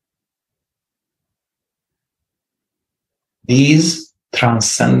 These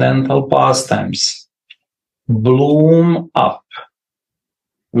transcendental pastimes bloom up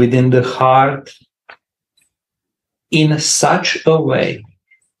within the heart in such a way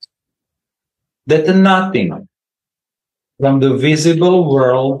that nothing from the visible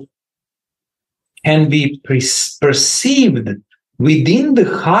world can be perceived within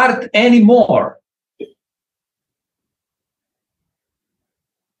the heart anymore.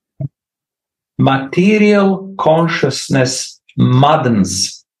 Material consciousness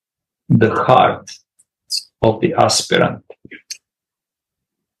maddens the heart of the aspirant.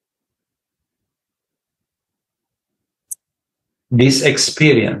 This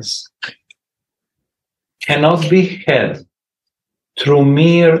experience cannot be had through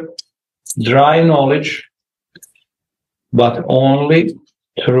mere dry knowledge, but only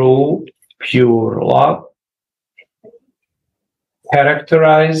through pure love,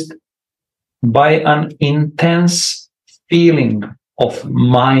 characterized by an intense feeling of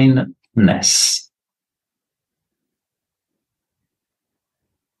mineness.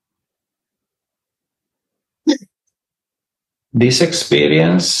 This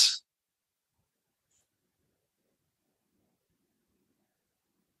experience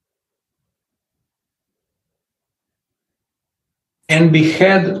can be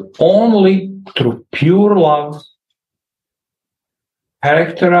had only through pure love,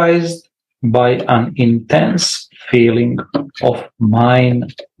 characterized by an intense feeling of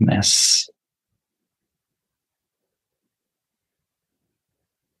mineness.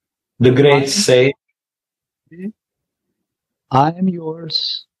 The great say, I am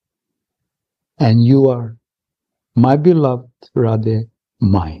yours, and you are, my beloved Radha,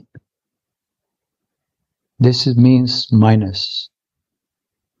 mine. This means minus.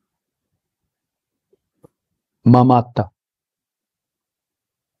 Mamata.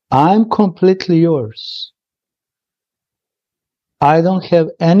 I'm completely yours. I don't have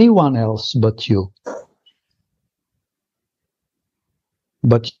anyone else but you.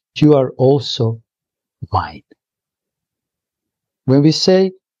 But you are also mine. When we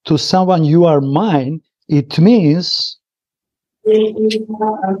say to someone, you are mine, it means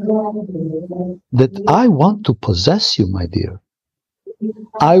that I want to possess you, my dear.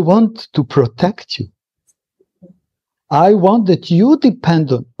 I want to protect you. I want that you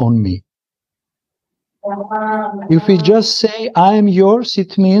depend on me. If we just say, I am yours,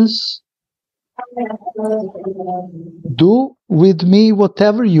 it means do with me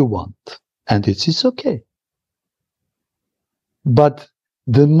whatever you want. And it is okay. But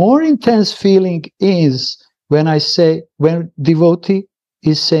the more intense feeling is when devotee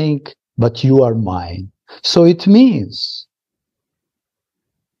is saying, but you are mine. So it means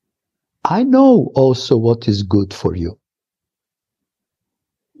I know also what is good for you.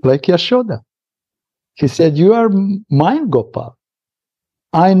 Like Yashoda. He said, you are mine, Gopal.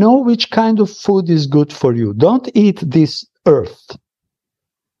 I know which kind of food is good for you. Don't eat this earth.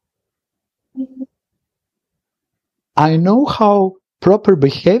 I know how proper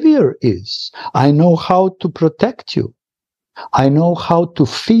behavior is. I know how to protect you. I know how to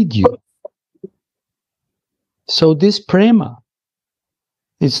feed you. So this prema,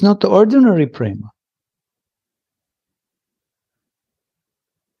 it's not ordinary prema.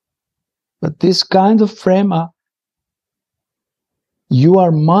 But this kind of prema, you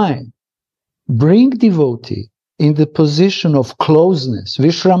are mine, bring devotee in the position of closeness,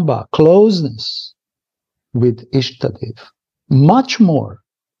 Vishramba, closeness with Ishtadev, much more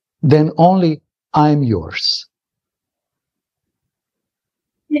than only I'm yours.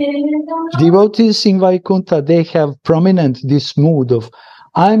 Devotees in Vaikuntha, they have prominent this mood of,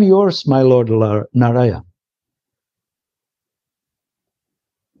 I'm yours, my Lord Narayana.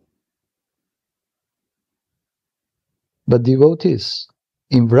 But devotees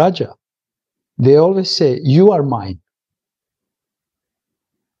in Vraja, they always say, you are mine.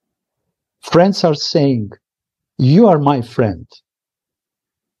 Friends are saying, you are my friend.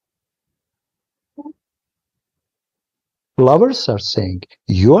 Lovers are saying,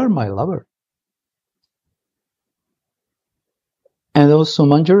 you are my lover. And also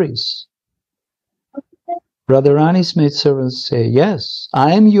Manjaris. Radharani's maidservants say, yes,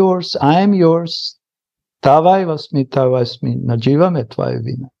 I am yours, Tavai vasmi, najiva metvaya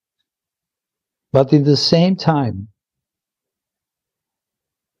vina. But at the same time,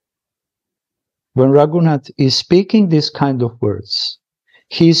 when Raghunath is speaking this kind of words,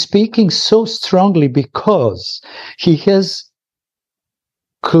 he is speaking so strongly because he has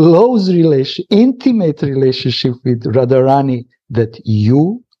close intimate relationship with Radharani, that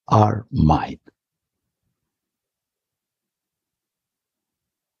you are mine.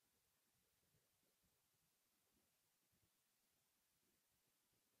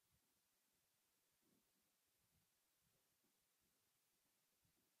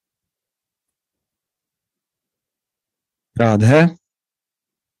 Radha,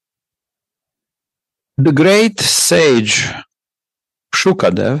 the great sage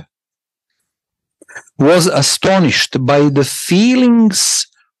Shukadev was astonished by the feelings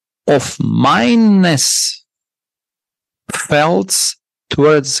of mineness felt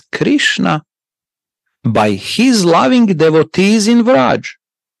towards Krishna by his loving devotees in Vraj.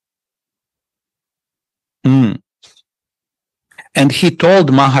 And he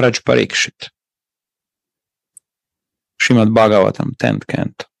told Maharaj Parikshit, Srimad Bhagavatam, 10th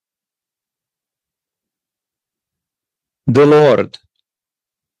canto, the Lord,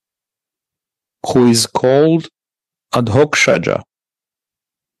 who is called Adhokshaja,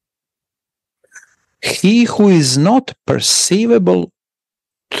 he who is not perceivable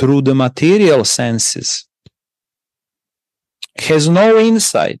through the material senses, has no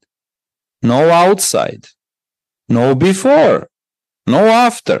inside, no outside, no before, no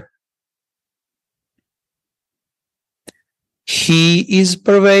after. He is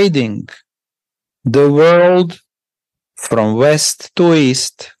pervading the world from west to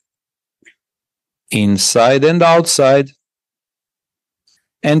east, inside and outside,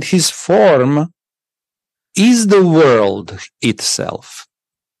 and his form is the world itself.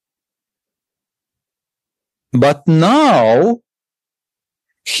 But now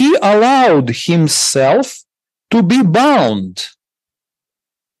he allowed himself to be bound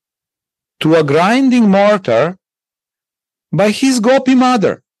to a grinding mortar by his gopi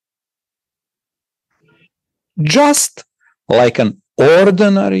mother, just like an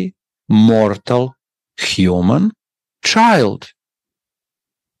ordinary mortal human child.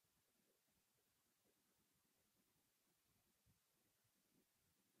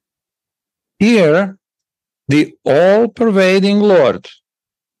 Here, the all-pervading Lord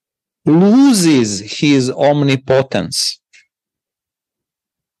loses his omnipotence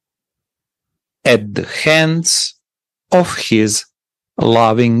at the hands of his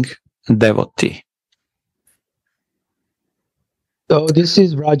loving devotee. So this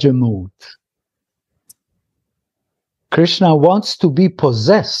is Raja mood. Krishna wants to be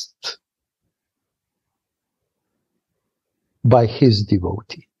possessed by his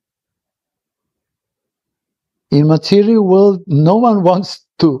devotee. In material world, no one wants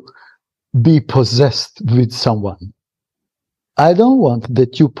to be possessed with someone. I don't want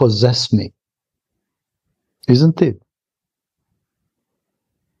that you possess me. Isn't it?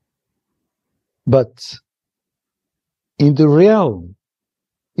 But in the realm,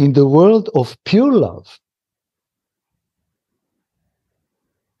 in the world of pure love,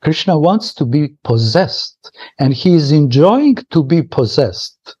 Krishna wants to be possessed, and he is enjoying to be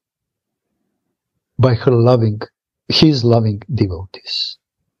possessed by his loving devotees.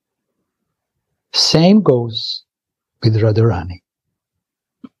 Same goes with Radharani.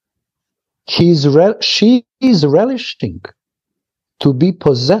 She is relishing to be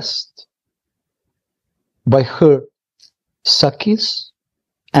possessed by her Sakhis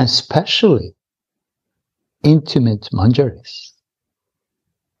and especially intimate manjaris.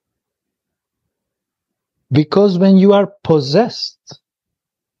 Because when you are possessed,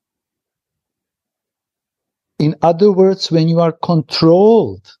 in other words, when you are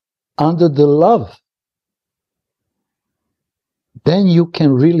controlled under the love, then you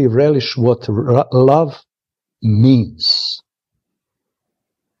can really relish what love means.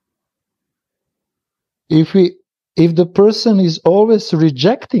 If the person is always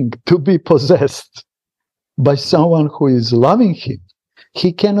rejecting to be possessed by someone who is loving him,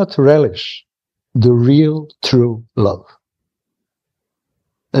 he cannot relish the real, true love.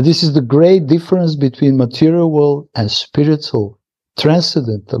 And this is the great difference between material world and spiritual,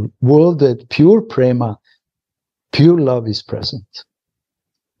 transcendental world, that pure prema, pure love is present.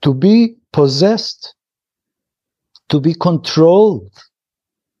 To be possessed, to be controlled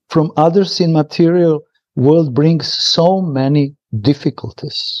from others in material world brings so many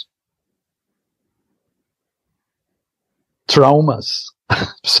difficulties, traumas,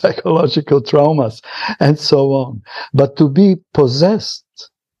 psychological traumas, and so on. But to be possessed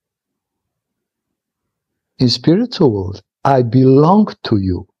in spiritual world, I belong to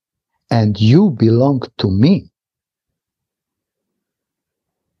you and you belong to me.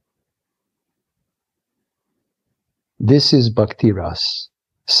 This is Bhakti Ras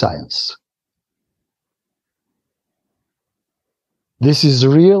science. This is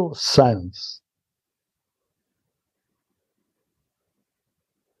real science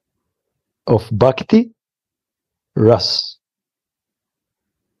of Bhakti Ras.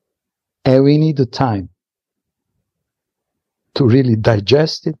 And we need the time to really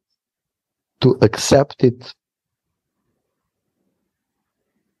digest it, to accept it,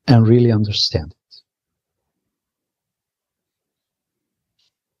 and really understand it.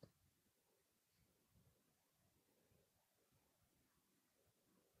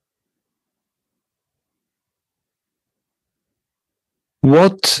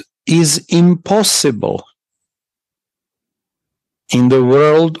 What is impossible in the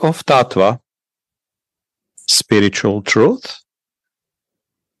world of tattva, spiritual truth,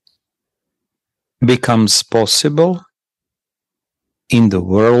 becomes possible in the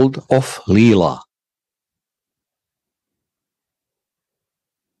world of Leela.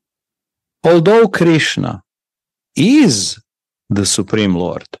 Although Krishna is the Supreme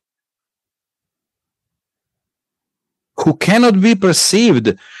Lord, who cannot be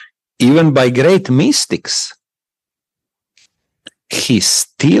perceived even by great mystics, he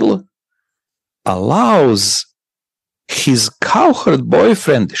still allows his cowherd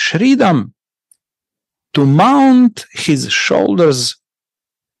boyfriend Shridam to mount his shoulders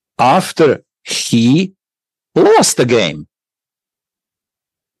after he lost the game.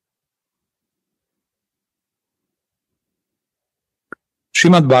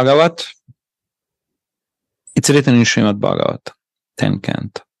 Srimad Bhagavat, it's written in Srimad Bhagavat, 10th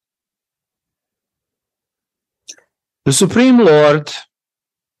canto. The Supreme Lord,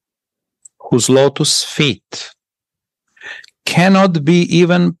 whose lotus feet cannot be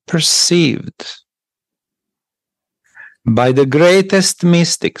even perceived by the greatest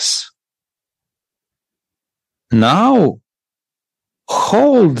mystics, now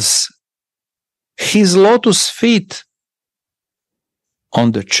holds his lotus feet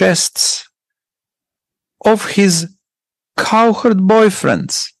on the chests of his cowherd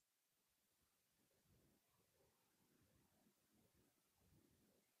boyfriends.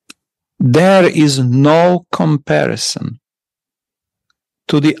 There is no comparison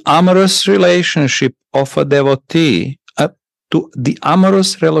to the amorous relationship of a devotee, to the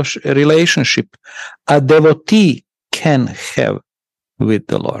amorous relationship a devotee can have with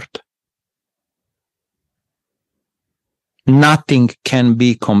the Lord. Nothing can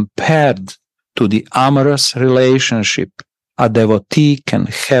be compared to the amorous relationship a devotee can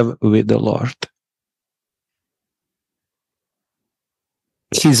have with the Lord.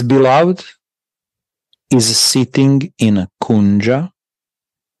 His beloved is sitting in a kunja,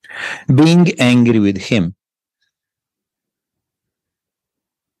 being angry with him.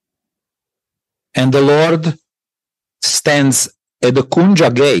 And the Lord stands at the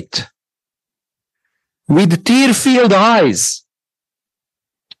kunja gate with tear-filled eyes,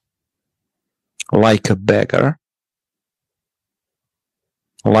 like a beggar,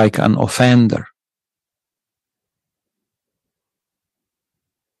 like an offender.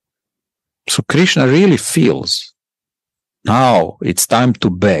 So Krishna really feels, now it's time to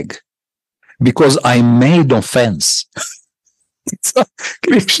beg, because I made offense.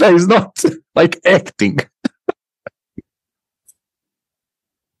 Krishna is not like acting.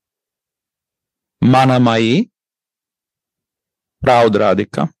 Manamayi, proud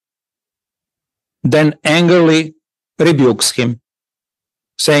Radhika, then angrily rebukes him,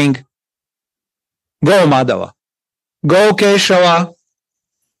 saying, "Go Madhava, go Keshava,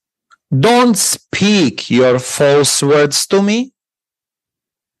 don't speak your false words to me.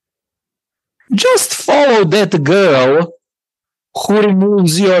 Just follow that girl who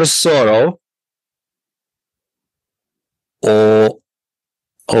removes your sorrow." Oh,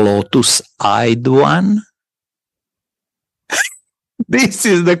 lotus-eyed one. This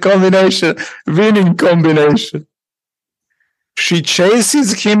is the combination, winning combination. She chases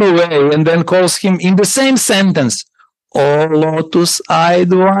him away and then calls him in the same sentence, "Oh,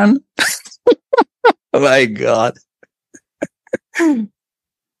 lotus-eyed one." My God.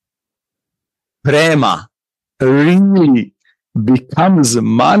 Prema really becomes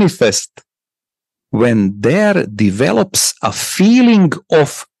manifest when there develops a feeling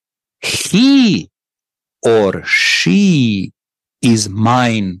of he or she is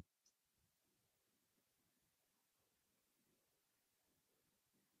mine.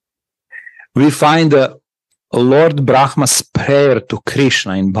 We find Lord Brahma's prayer to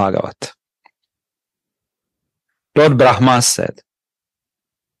Krishna in Bhagavat. Lord Brahma said,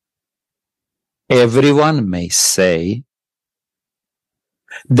 "Everyone may say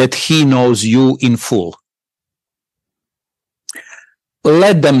that he knows you in full.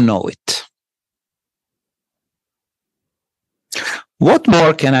 Let them know it. What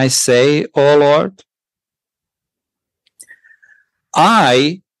more can I say, O Lord?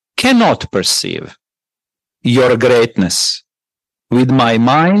 I cannot perceive your greatness with my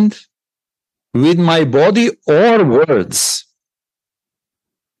mind, with my body, or words.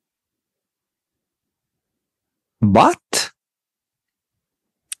 But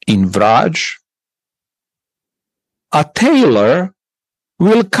in Vraj, a tailor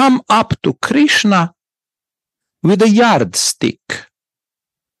will come up to Krishna with a yardstick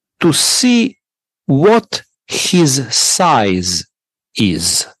to see what his size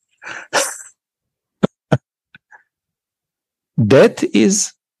is." That is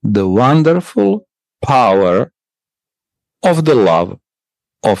the wonderful power of the love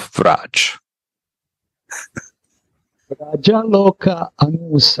of Vraj. Rajaloka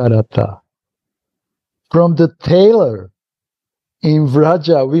Anusarata. From the tailor in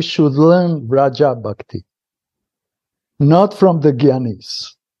Vraja, we should learn Vraja Bhakti. Not from the Gyanis,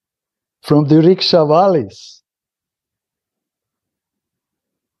 from the Rikshavalis.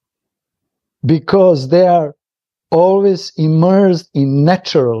 Because they are always immersed in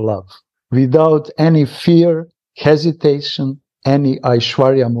natural love, without any fear, hesitation, any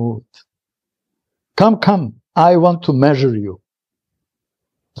Aishwarya mood. Come, come, I want to measure you.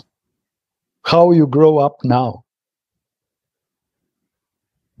 How you grow up now.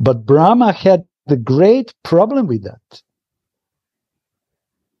 But Brahma had the great problem with that.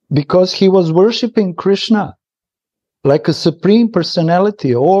 Because he was worshipping Krishna. like a supreme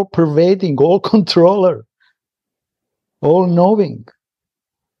personality, all pervading, all controller, all knowing.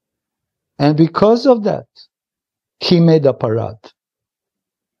 And because of that, he made aparat,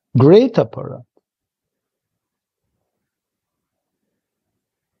 great aparat.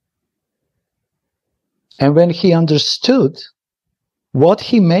 And when he understood what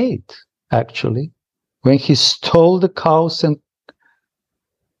he made, actually, when he stole the cows and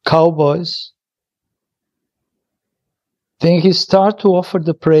cowboys, then he started to offer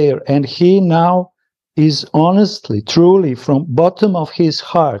the prayer, and he now is honestly, truly, from bottom of his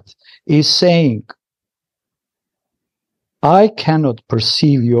heart, is saying, I cannot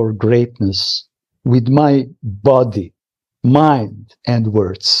perceive your greatness with my body, mind, and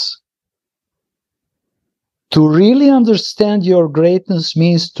words. To really understand your greatness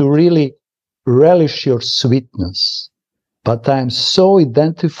means to really relish your sweetness. But I am so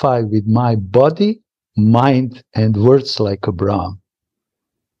identified with my body, mind, and words like a Brahma.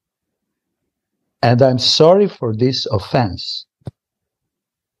 And I'm sorry for this offense.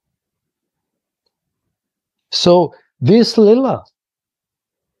 So this lila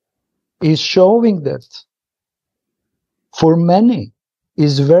is showing that for many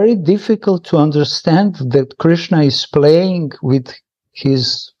it's very difficult to understand that Krishna is playing with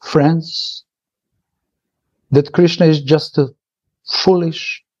his friends, that Krishna is just a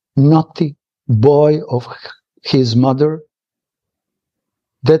foolish, naughty boy of his mother,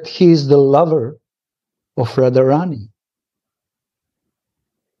 that he is the lover of Radharani.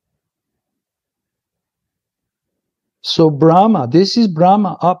 So Brahma, this is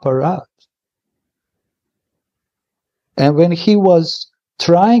Brahma aparat. And when he was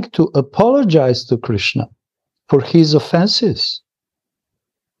trying to apologize to Krishna for his offenses,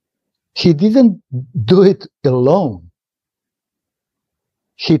 he didn't do it alone.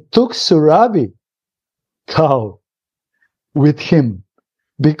 He took Surabhi cow with him,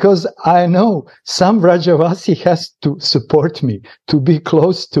 because I know some Vrajavasi has to support me, to be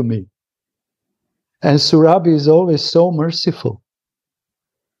close to me. And Surabhi is always so merciful.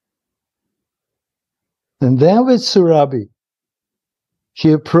 And then with Surabhi,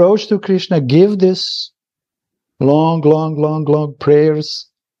 he approached to Krishna, give this long prayers,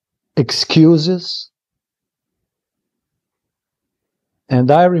 excuses. And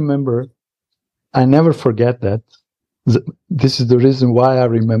I remember, I never forget that. This is the reason why I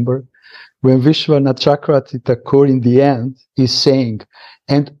remember, when Vishwanath Chakravarti Thakur in the end is saying,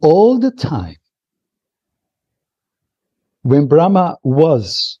 and all the time, when Brahma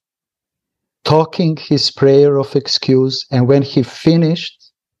was talking his prayer of excuse, and when he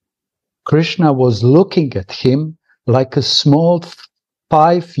finished, Krishna was looking at him like a small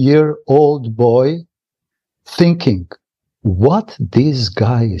 5-year-old boy, thinking, what this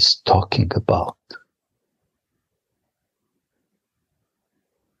guy is talking about.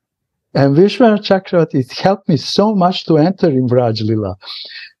 And Vishwanath Chakravarti, it helped me so much to enter in Vraj Lila.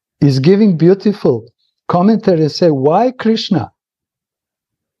 Is giving beautiful commentary and say, why Krishna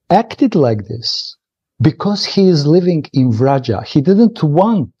acted like this? Because he is living in Vraja. He didn't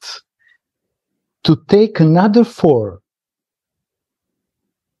want to take another form,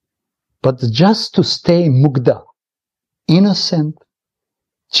 but just to stay mugda, innocent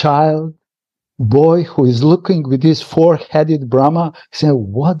child, boy who is looking with his four-headed Brahma, saying,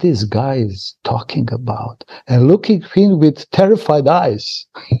 what this guy is talking about? And looking at him with terrified eyes.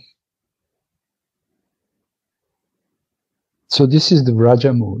 So this is the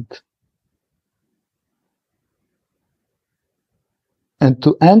Vraja mood. And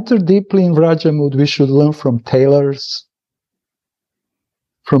to enter deeply in Vraja mood, we should learn from tailors,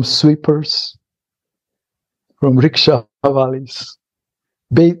 from sweepers, from rickshawwalis,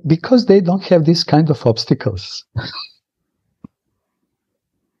 because they don't have this kind of obstacles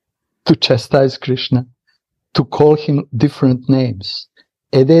to chastise Krishna, to call him different names.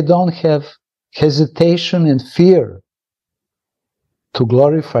 And they don't have hesitation and fear to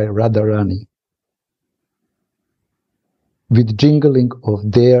glorify Radharani with jingling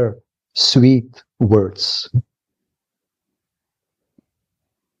of their sweet words.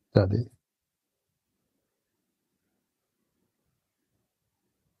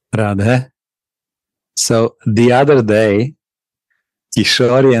 Radha. So the other day,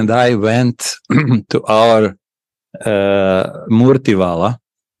 Kishori and I went to our Murtivala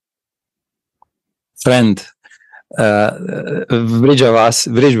friend, Vrijavasi,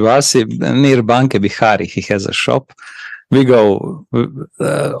 near Banke Bihari. He has a shop. We go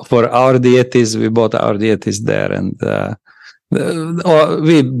for our deities. We bought our deities there, and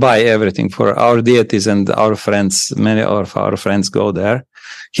we buy everything for our deities and our friends. Many of our friends go there.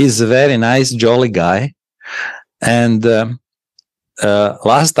 He's a very nice, jolly guy. And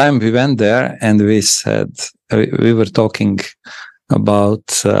last time we went there and we said, we were talking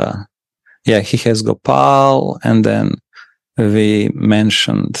about, he has Gopal, and then we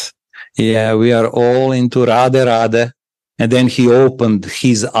mentioned, we are all into Radha Radha, and then he opened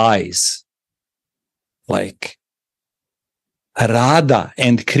his eyes, like Radha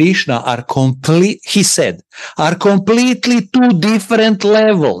and Krishna are he said, are completely two different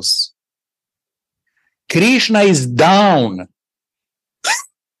levels. Krishna is down,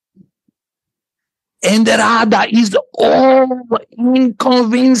 and Radha is all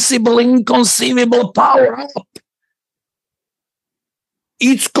inconceivable power up.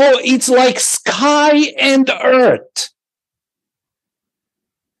 It's like sky and earth.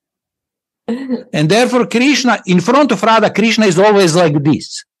 And therefore Krishna, in front of Radha, Krishna is always like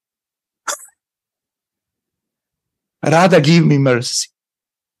this. Radha, give me mercy.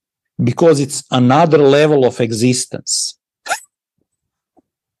 Because it's another level of existence.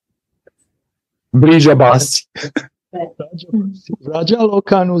 Brijabasi. Raja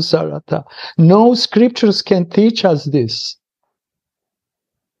Lokanusarata. No scriptures can teach us this.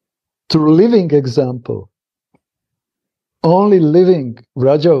 Through living example. Only living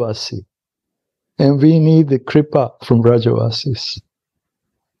Rajavasi. And we need the kripa from Rajavasis.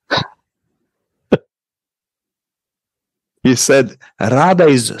 He said, Radha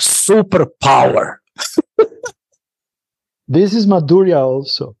is superpower. This is Madhurya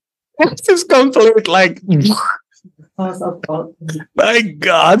also. This is complete, like, my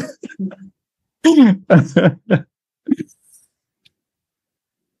God.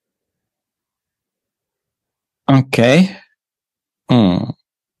 Okay.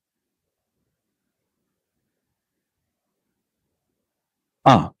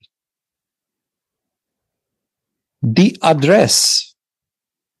 The address,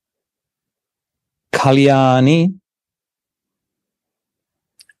 Kalyani,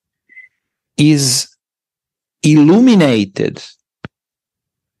 is illuminated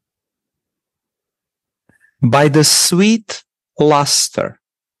by the sweet luster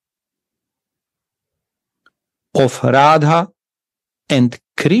of Radha and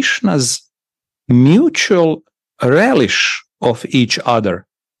Krishna's mutual relish of each other.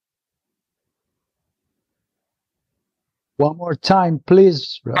 One more time,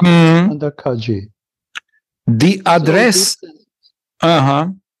 please, Andakaji. The address,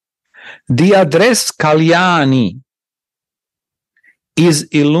 the address Kalyani is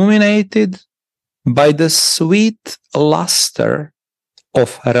illuminated by the sweet luster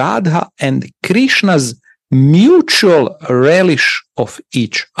of Radha and Krishna's mutual relish of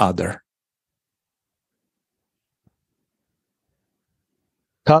each other.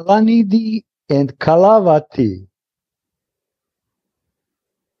 Kalanidhi and Kalavati.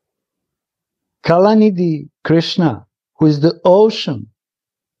 Kalanidhi, Krishna, who is the ocean,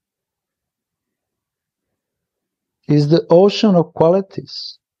 is the ocean of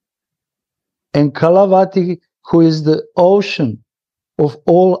qualities. And Kalavati, who is the ocean of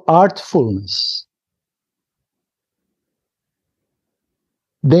all artfulness.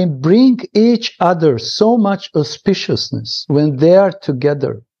 They bring each other so much auspiciousness when they are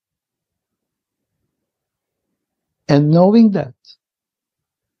together. And knowing that,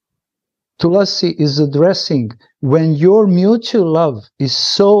 Tulasi is addressing when your mutual love is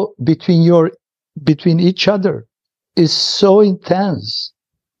so between each other is so intense.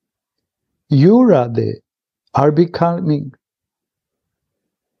 You, Radhe, are becoming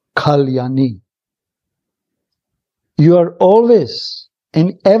Kalyani. You are always,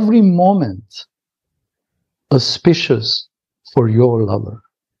 in every moment, auspicious for your lover.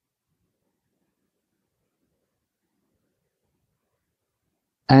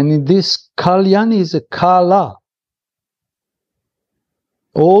 And in this, Kalyani is a Kala.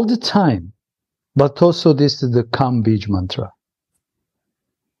 All the time. But also this is the Kam Bij mantra.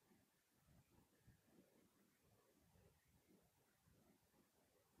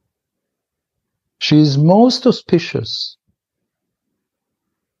 She is most auspicious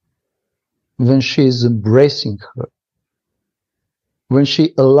when she is embracing her. When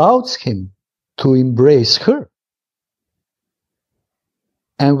she allows him to embrace her.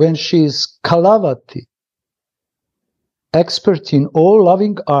 And when she is Kalavati, expert in all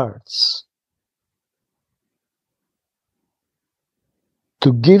loving arts,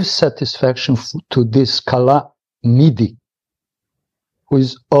 to give satisfaction to this Kala Nidhi, who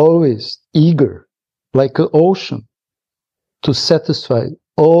is always eager, like an ocean, to satisfy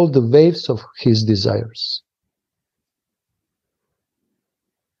all the waves of his desires.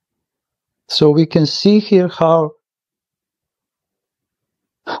 So we can see here how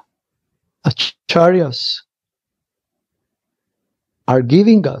acharyas are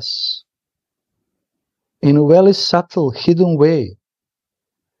giving us in a very subtle, hidden way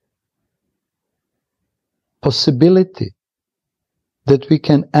possibility that we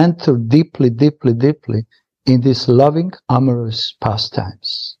can enter deeply, deeply, deeply in these loving, amorous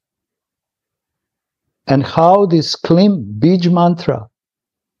pastimes. And how this Klim, Bij mantra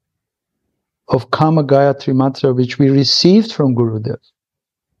of Kama Gayatri mantra, which we received from Gurudev,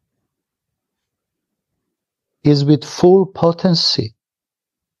 is with full potency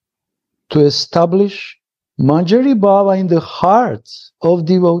to establish Manjari Bhava in the heart of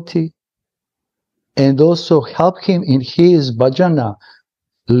devotee, and also help him in his bhajana,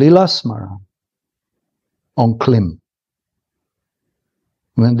 Lila Smara, on Klim,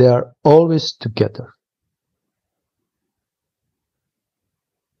 when they are always together.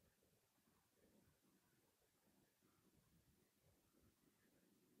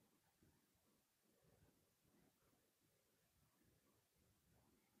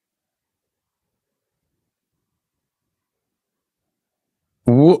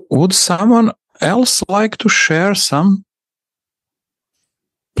 Would someone else like to share some?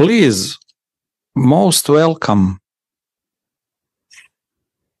 Please, most welcome.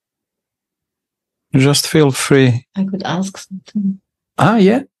 Just feel free. I could ask something. Ah,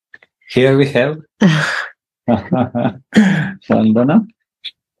 yeah. Here we have Vandana.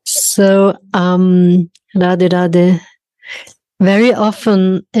 So, Radhe Radhe, very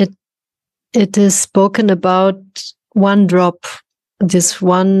often it is spoken about one drop, this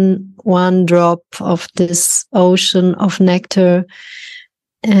one drop of this ocean of nectar,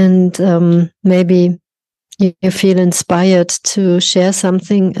 and maybe you feel inspired to share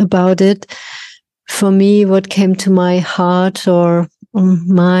something about it. For me, what came to my heart or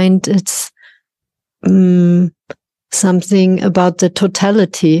mind, it's something about the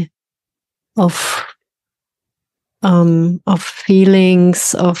totality of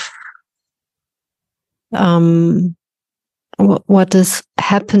feelings, of what is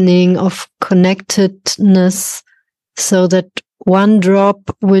happening, of connectedness, so that one drop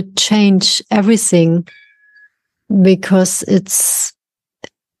would change everything, because it's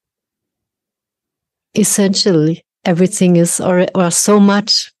essentially everything is, or so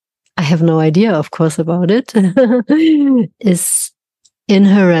much, I have no idea, of course, about it, is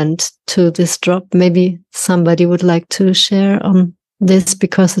inherent to this drop. Maybe somebody would like to share on this,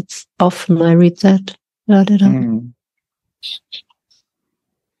 because it's often I read that.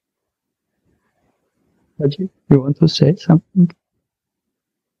 You want to say something?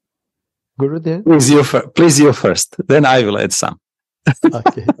 Gurudev? Please you first, then I will add some.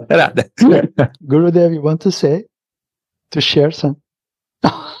 Okay. Gurudev, you want to say? To share some?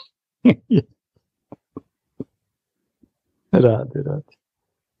 Yeah. Radhe.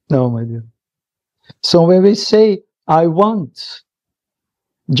 No, my dear. So when we say, I want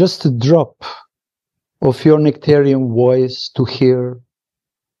just a drop of your nectarian voice to hear,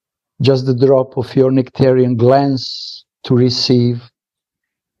 just the drop of your nectarian glance to receive,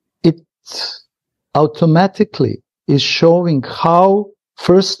 it automatically is showing how,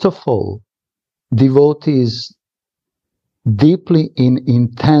 first of all, devotee is deeply in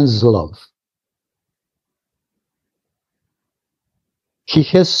intense love. He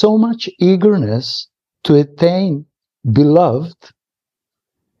has so much eagerness to attain beloved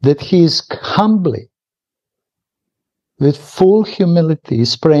that he is humbly, with full humility,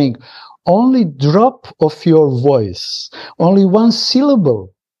 is praying, only drop of your voice, only one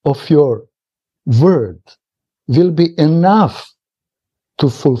syllable of your word will be enough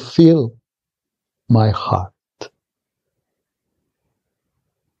to fulfill my heart.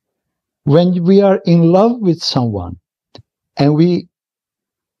 When we are in love with someone and we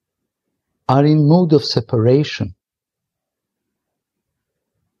are in mood of separation,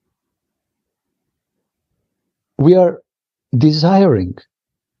 we are desiring,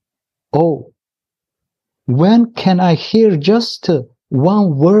 oh, when can I hear just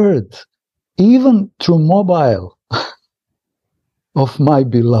one word, even through mobile, of my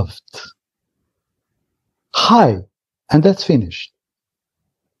beloved? Hi, and that's finished.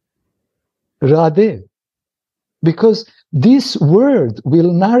 Radhe, because this word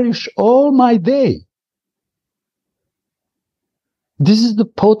will nourish all my day. This is the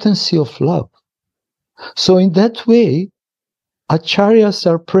potency of love. So in that way, acharyas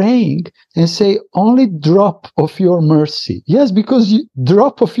are praying and say, only drop of your mercy. Yes, because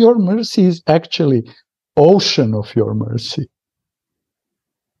drop of your mercy is actually ocean of your mercy.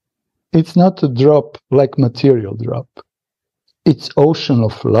 It's not a drop like material drop. It's ocean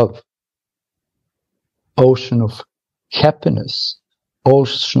of love, ocean of happiness,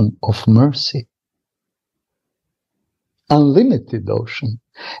 ocean of mercy. unlimited ocean.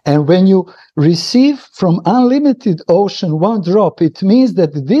 And when you receive from unlimited ocean one drop, it means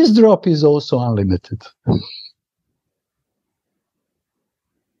that this drop is also unlimited.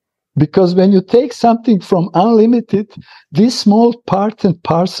 Because when you take something from unlimited, this small part and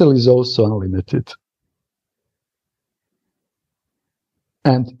parcel is also unlimited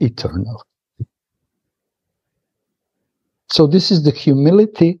and eternal. So this is the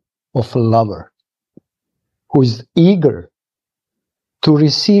humility of a lover who is eager to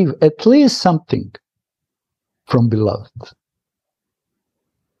receive at least something from beloved.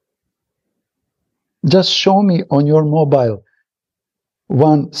 Just show me on your mobile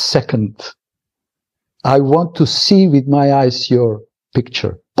 1 second. I want to see with my eyes your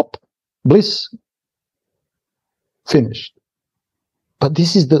picture. Pop, bliss, finished. But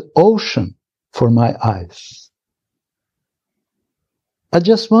this is the ocean for my eyes. I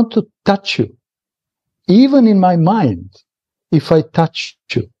just want to touch you. Even in my mind, if I touch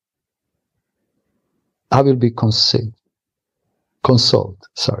you, I will be consoled.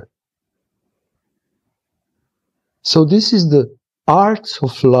 So this is the art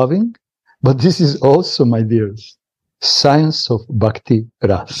of loving, but this is also, my dears, science of bhakti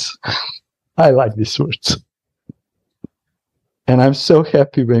ras. I like these words. And I'm so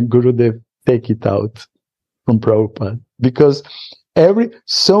happy when Gurudev take it out from Prabhupada, because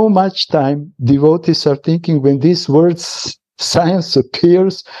so much time devotees are thinking when these words science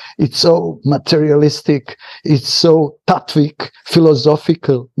appears, it's so materialistic, it's so tattvic,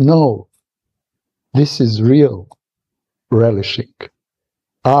 philosophical. No, this is real relishing,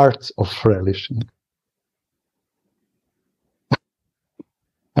 art of relishing.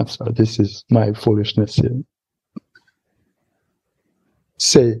 I'm sorry, this is my foolishness here.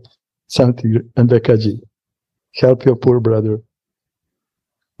 Say something, Andakaji. Help your poor brother.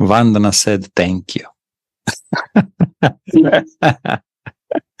 Vandana said, thank you.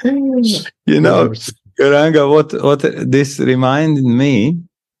 You know, Gauranga, what this reminded me,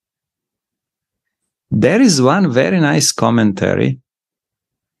 there is one very nice commentary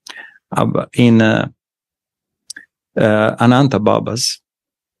in Ananta Baba's.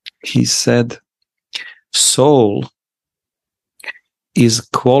 He said, soul is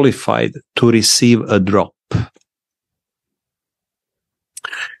qualified to receive a drop.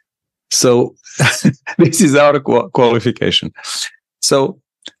 So this is our qualification. So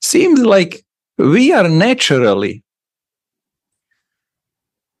seems like we are naturally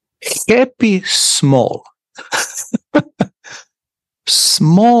happy small.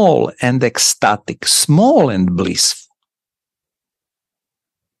 Small and ecstatic, small and blissful.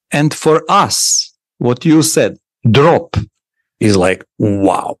 And for us, what you said, drop, is like,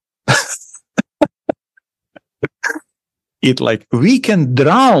 wow. It like, we can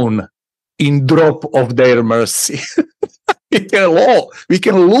drown in drop of their mercy. we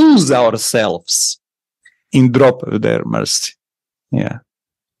can lose ourselves in drop of their mercy. Yeah.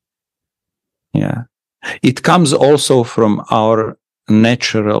 Yeah. It comes also from our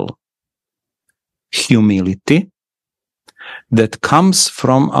natural humility that comes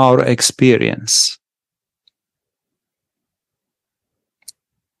from our experience.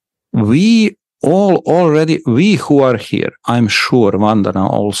 We who are here, I'm sure Vandana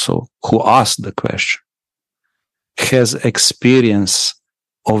also, who asked the question, has experience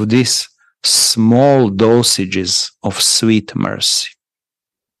of these small dosages of sweet mercy.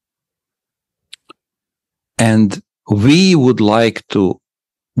 And we would like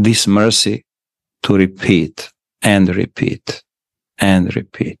this mercy to repeat and repeat and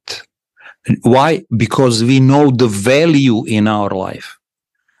repeat. Why? Because we know the value in our life.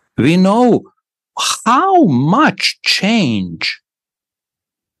 We know how much change,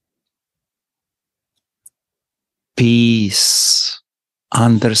 peace,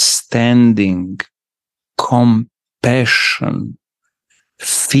 understanding, compassion,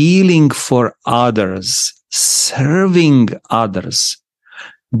 feeling for others, serving others,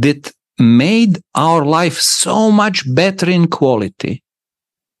 that made our life so much better in quality,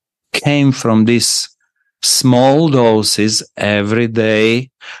 came from this small doses every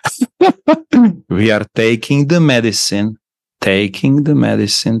day. We are taking the medicine, and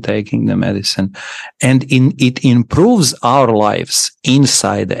it improves our lives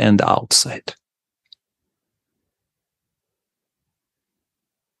inside and outside.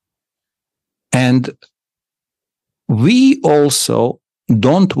 And we also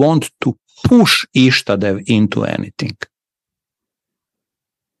don't want to push Ishtadev into anything.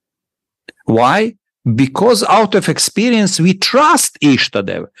 Why? Because out of experience, we trust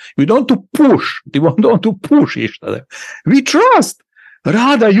Ishtadev. We don't want to push Ishtadev. We trust.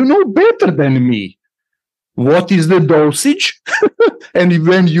 Radha, you know better than me what is the dosage, and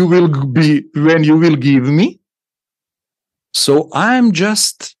when you will give me. So I'm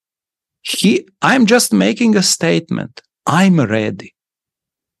just making a statement. I'm ready.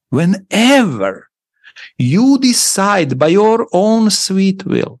 Whenever you decide by your own sweet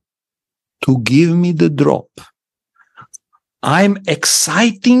will to give me the drop, I'm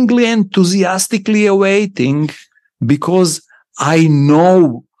excitingly, enthusiastically awaiting, because I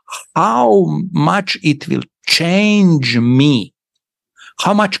know how much it will change me,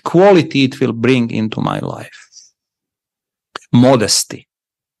 how much quality it will bring into my life. Modesty,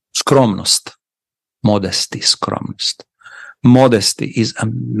 skromnost. Modesty, skromnost. Modesty is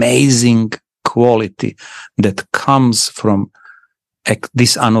amazing quality that comes from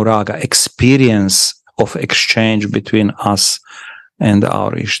this anuraga, experience of exchange between us and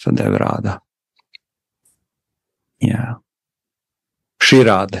our Ishtadev Radha. Yeah. Shri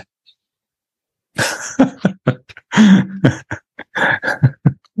Radha.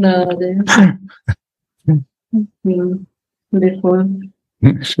 Radha. Beautiful.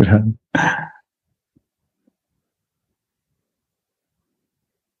 Shri Radha.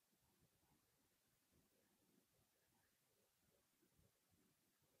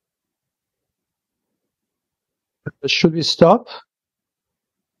 Should we stop?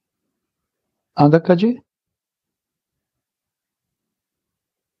 Andakaji?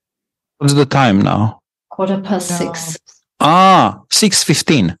 What's the time now? 6:15.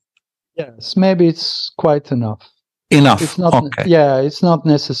 6:15. Yes, maybe it's quite enough. Enough. It's not. Okay. Yeah, it's not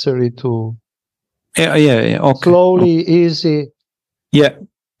necessary to. Yeah. Okay. Slowly, easy. Yeah.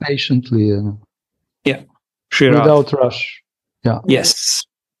 Patiently. Yeah. Shri Radha. Without rush. Yeah. Yes.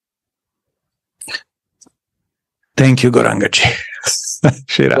 Thank you, Gaurangaji.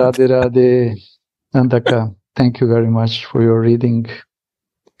 Shri Radha. Radhe Radhe. Andaka, thank you very much for your reading.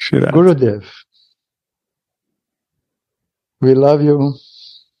 Shri Radha. Gurudev, we love you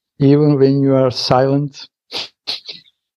even when you are silent.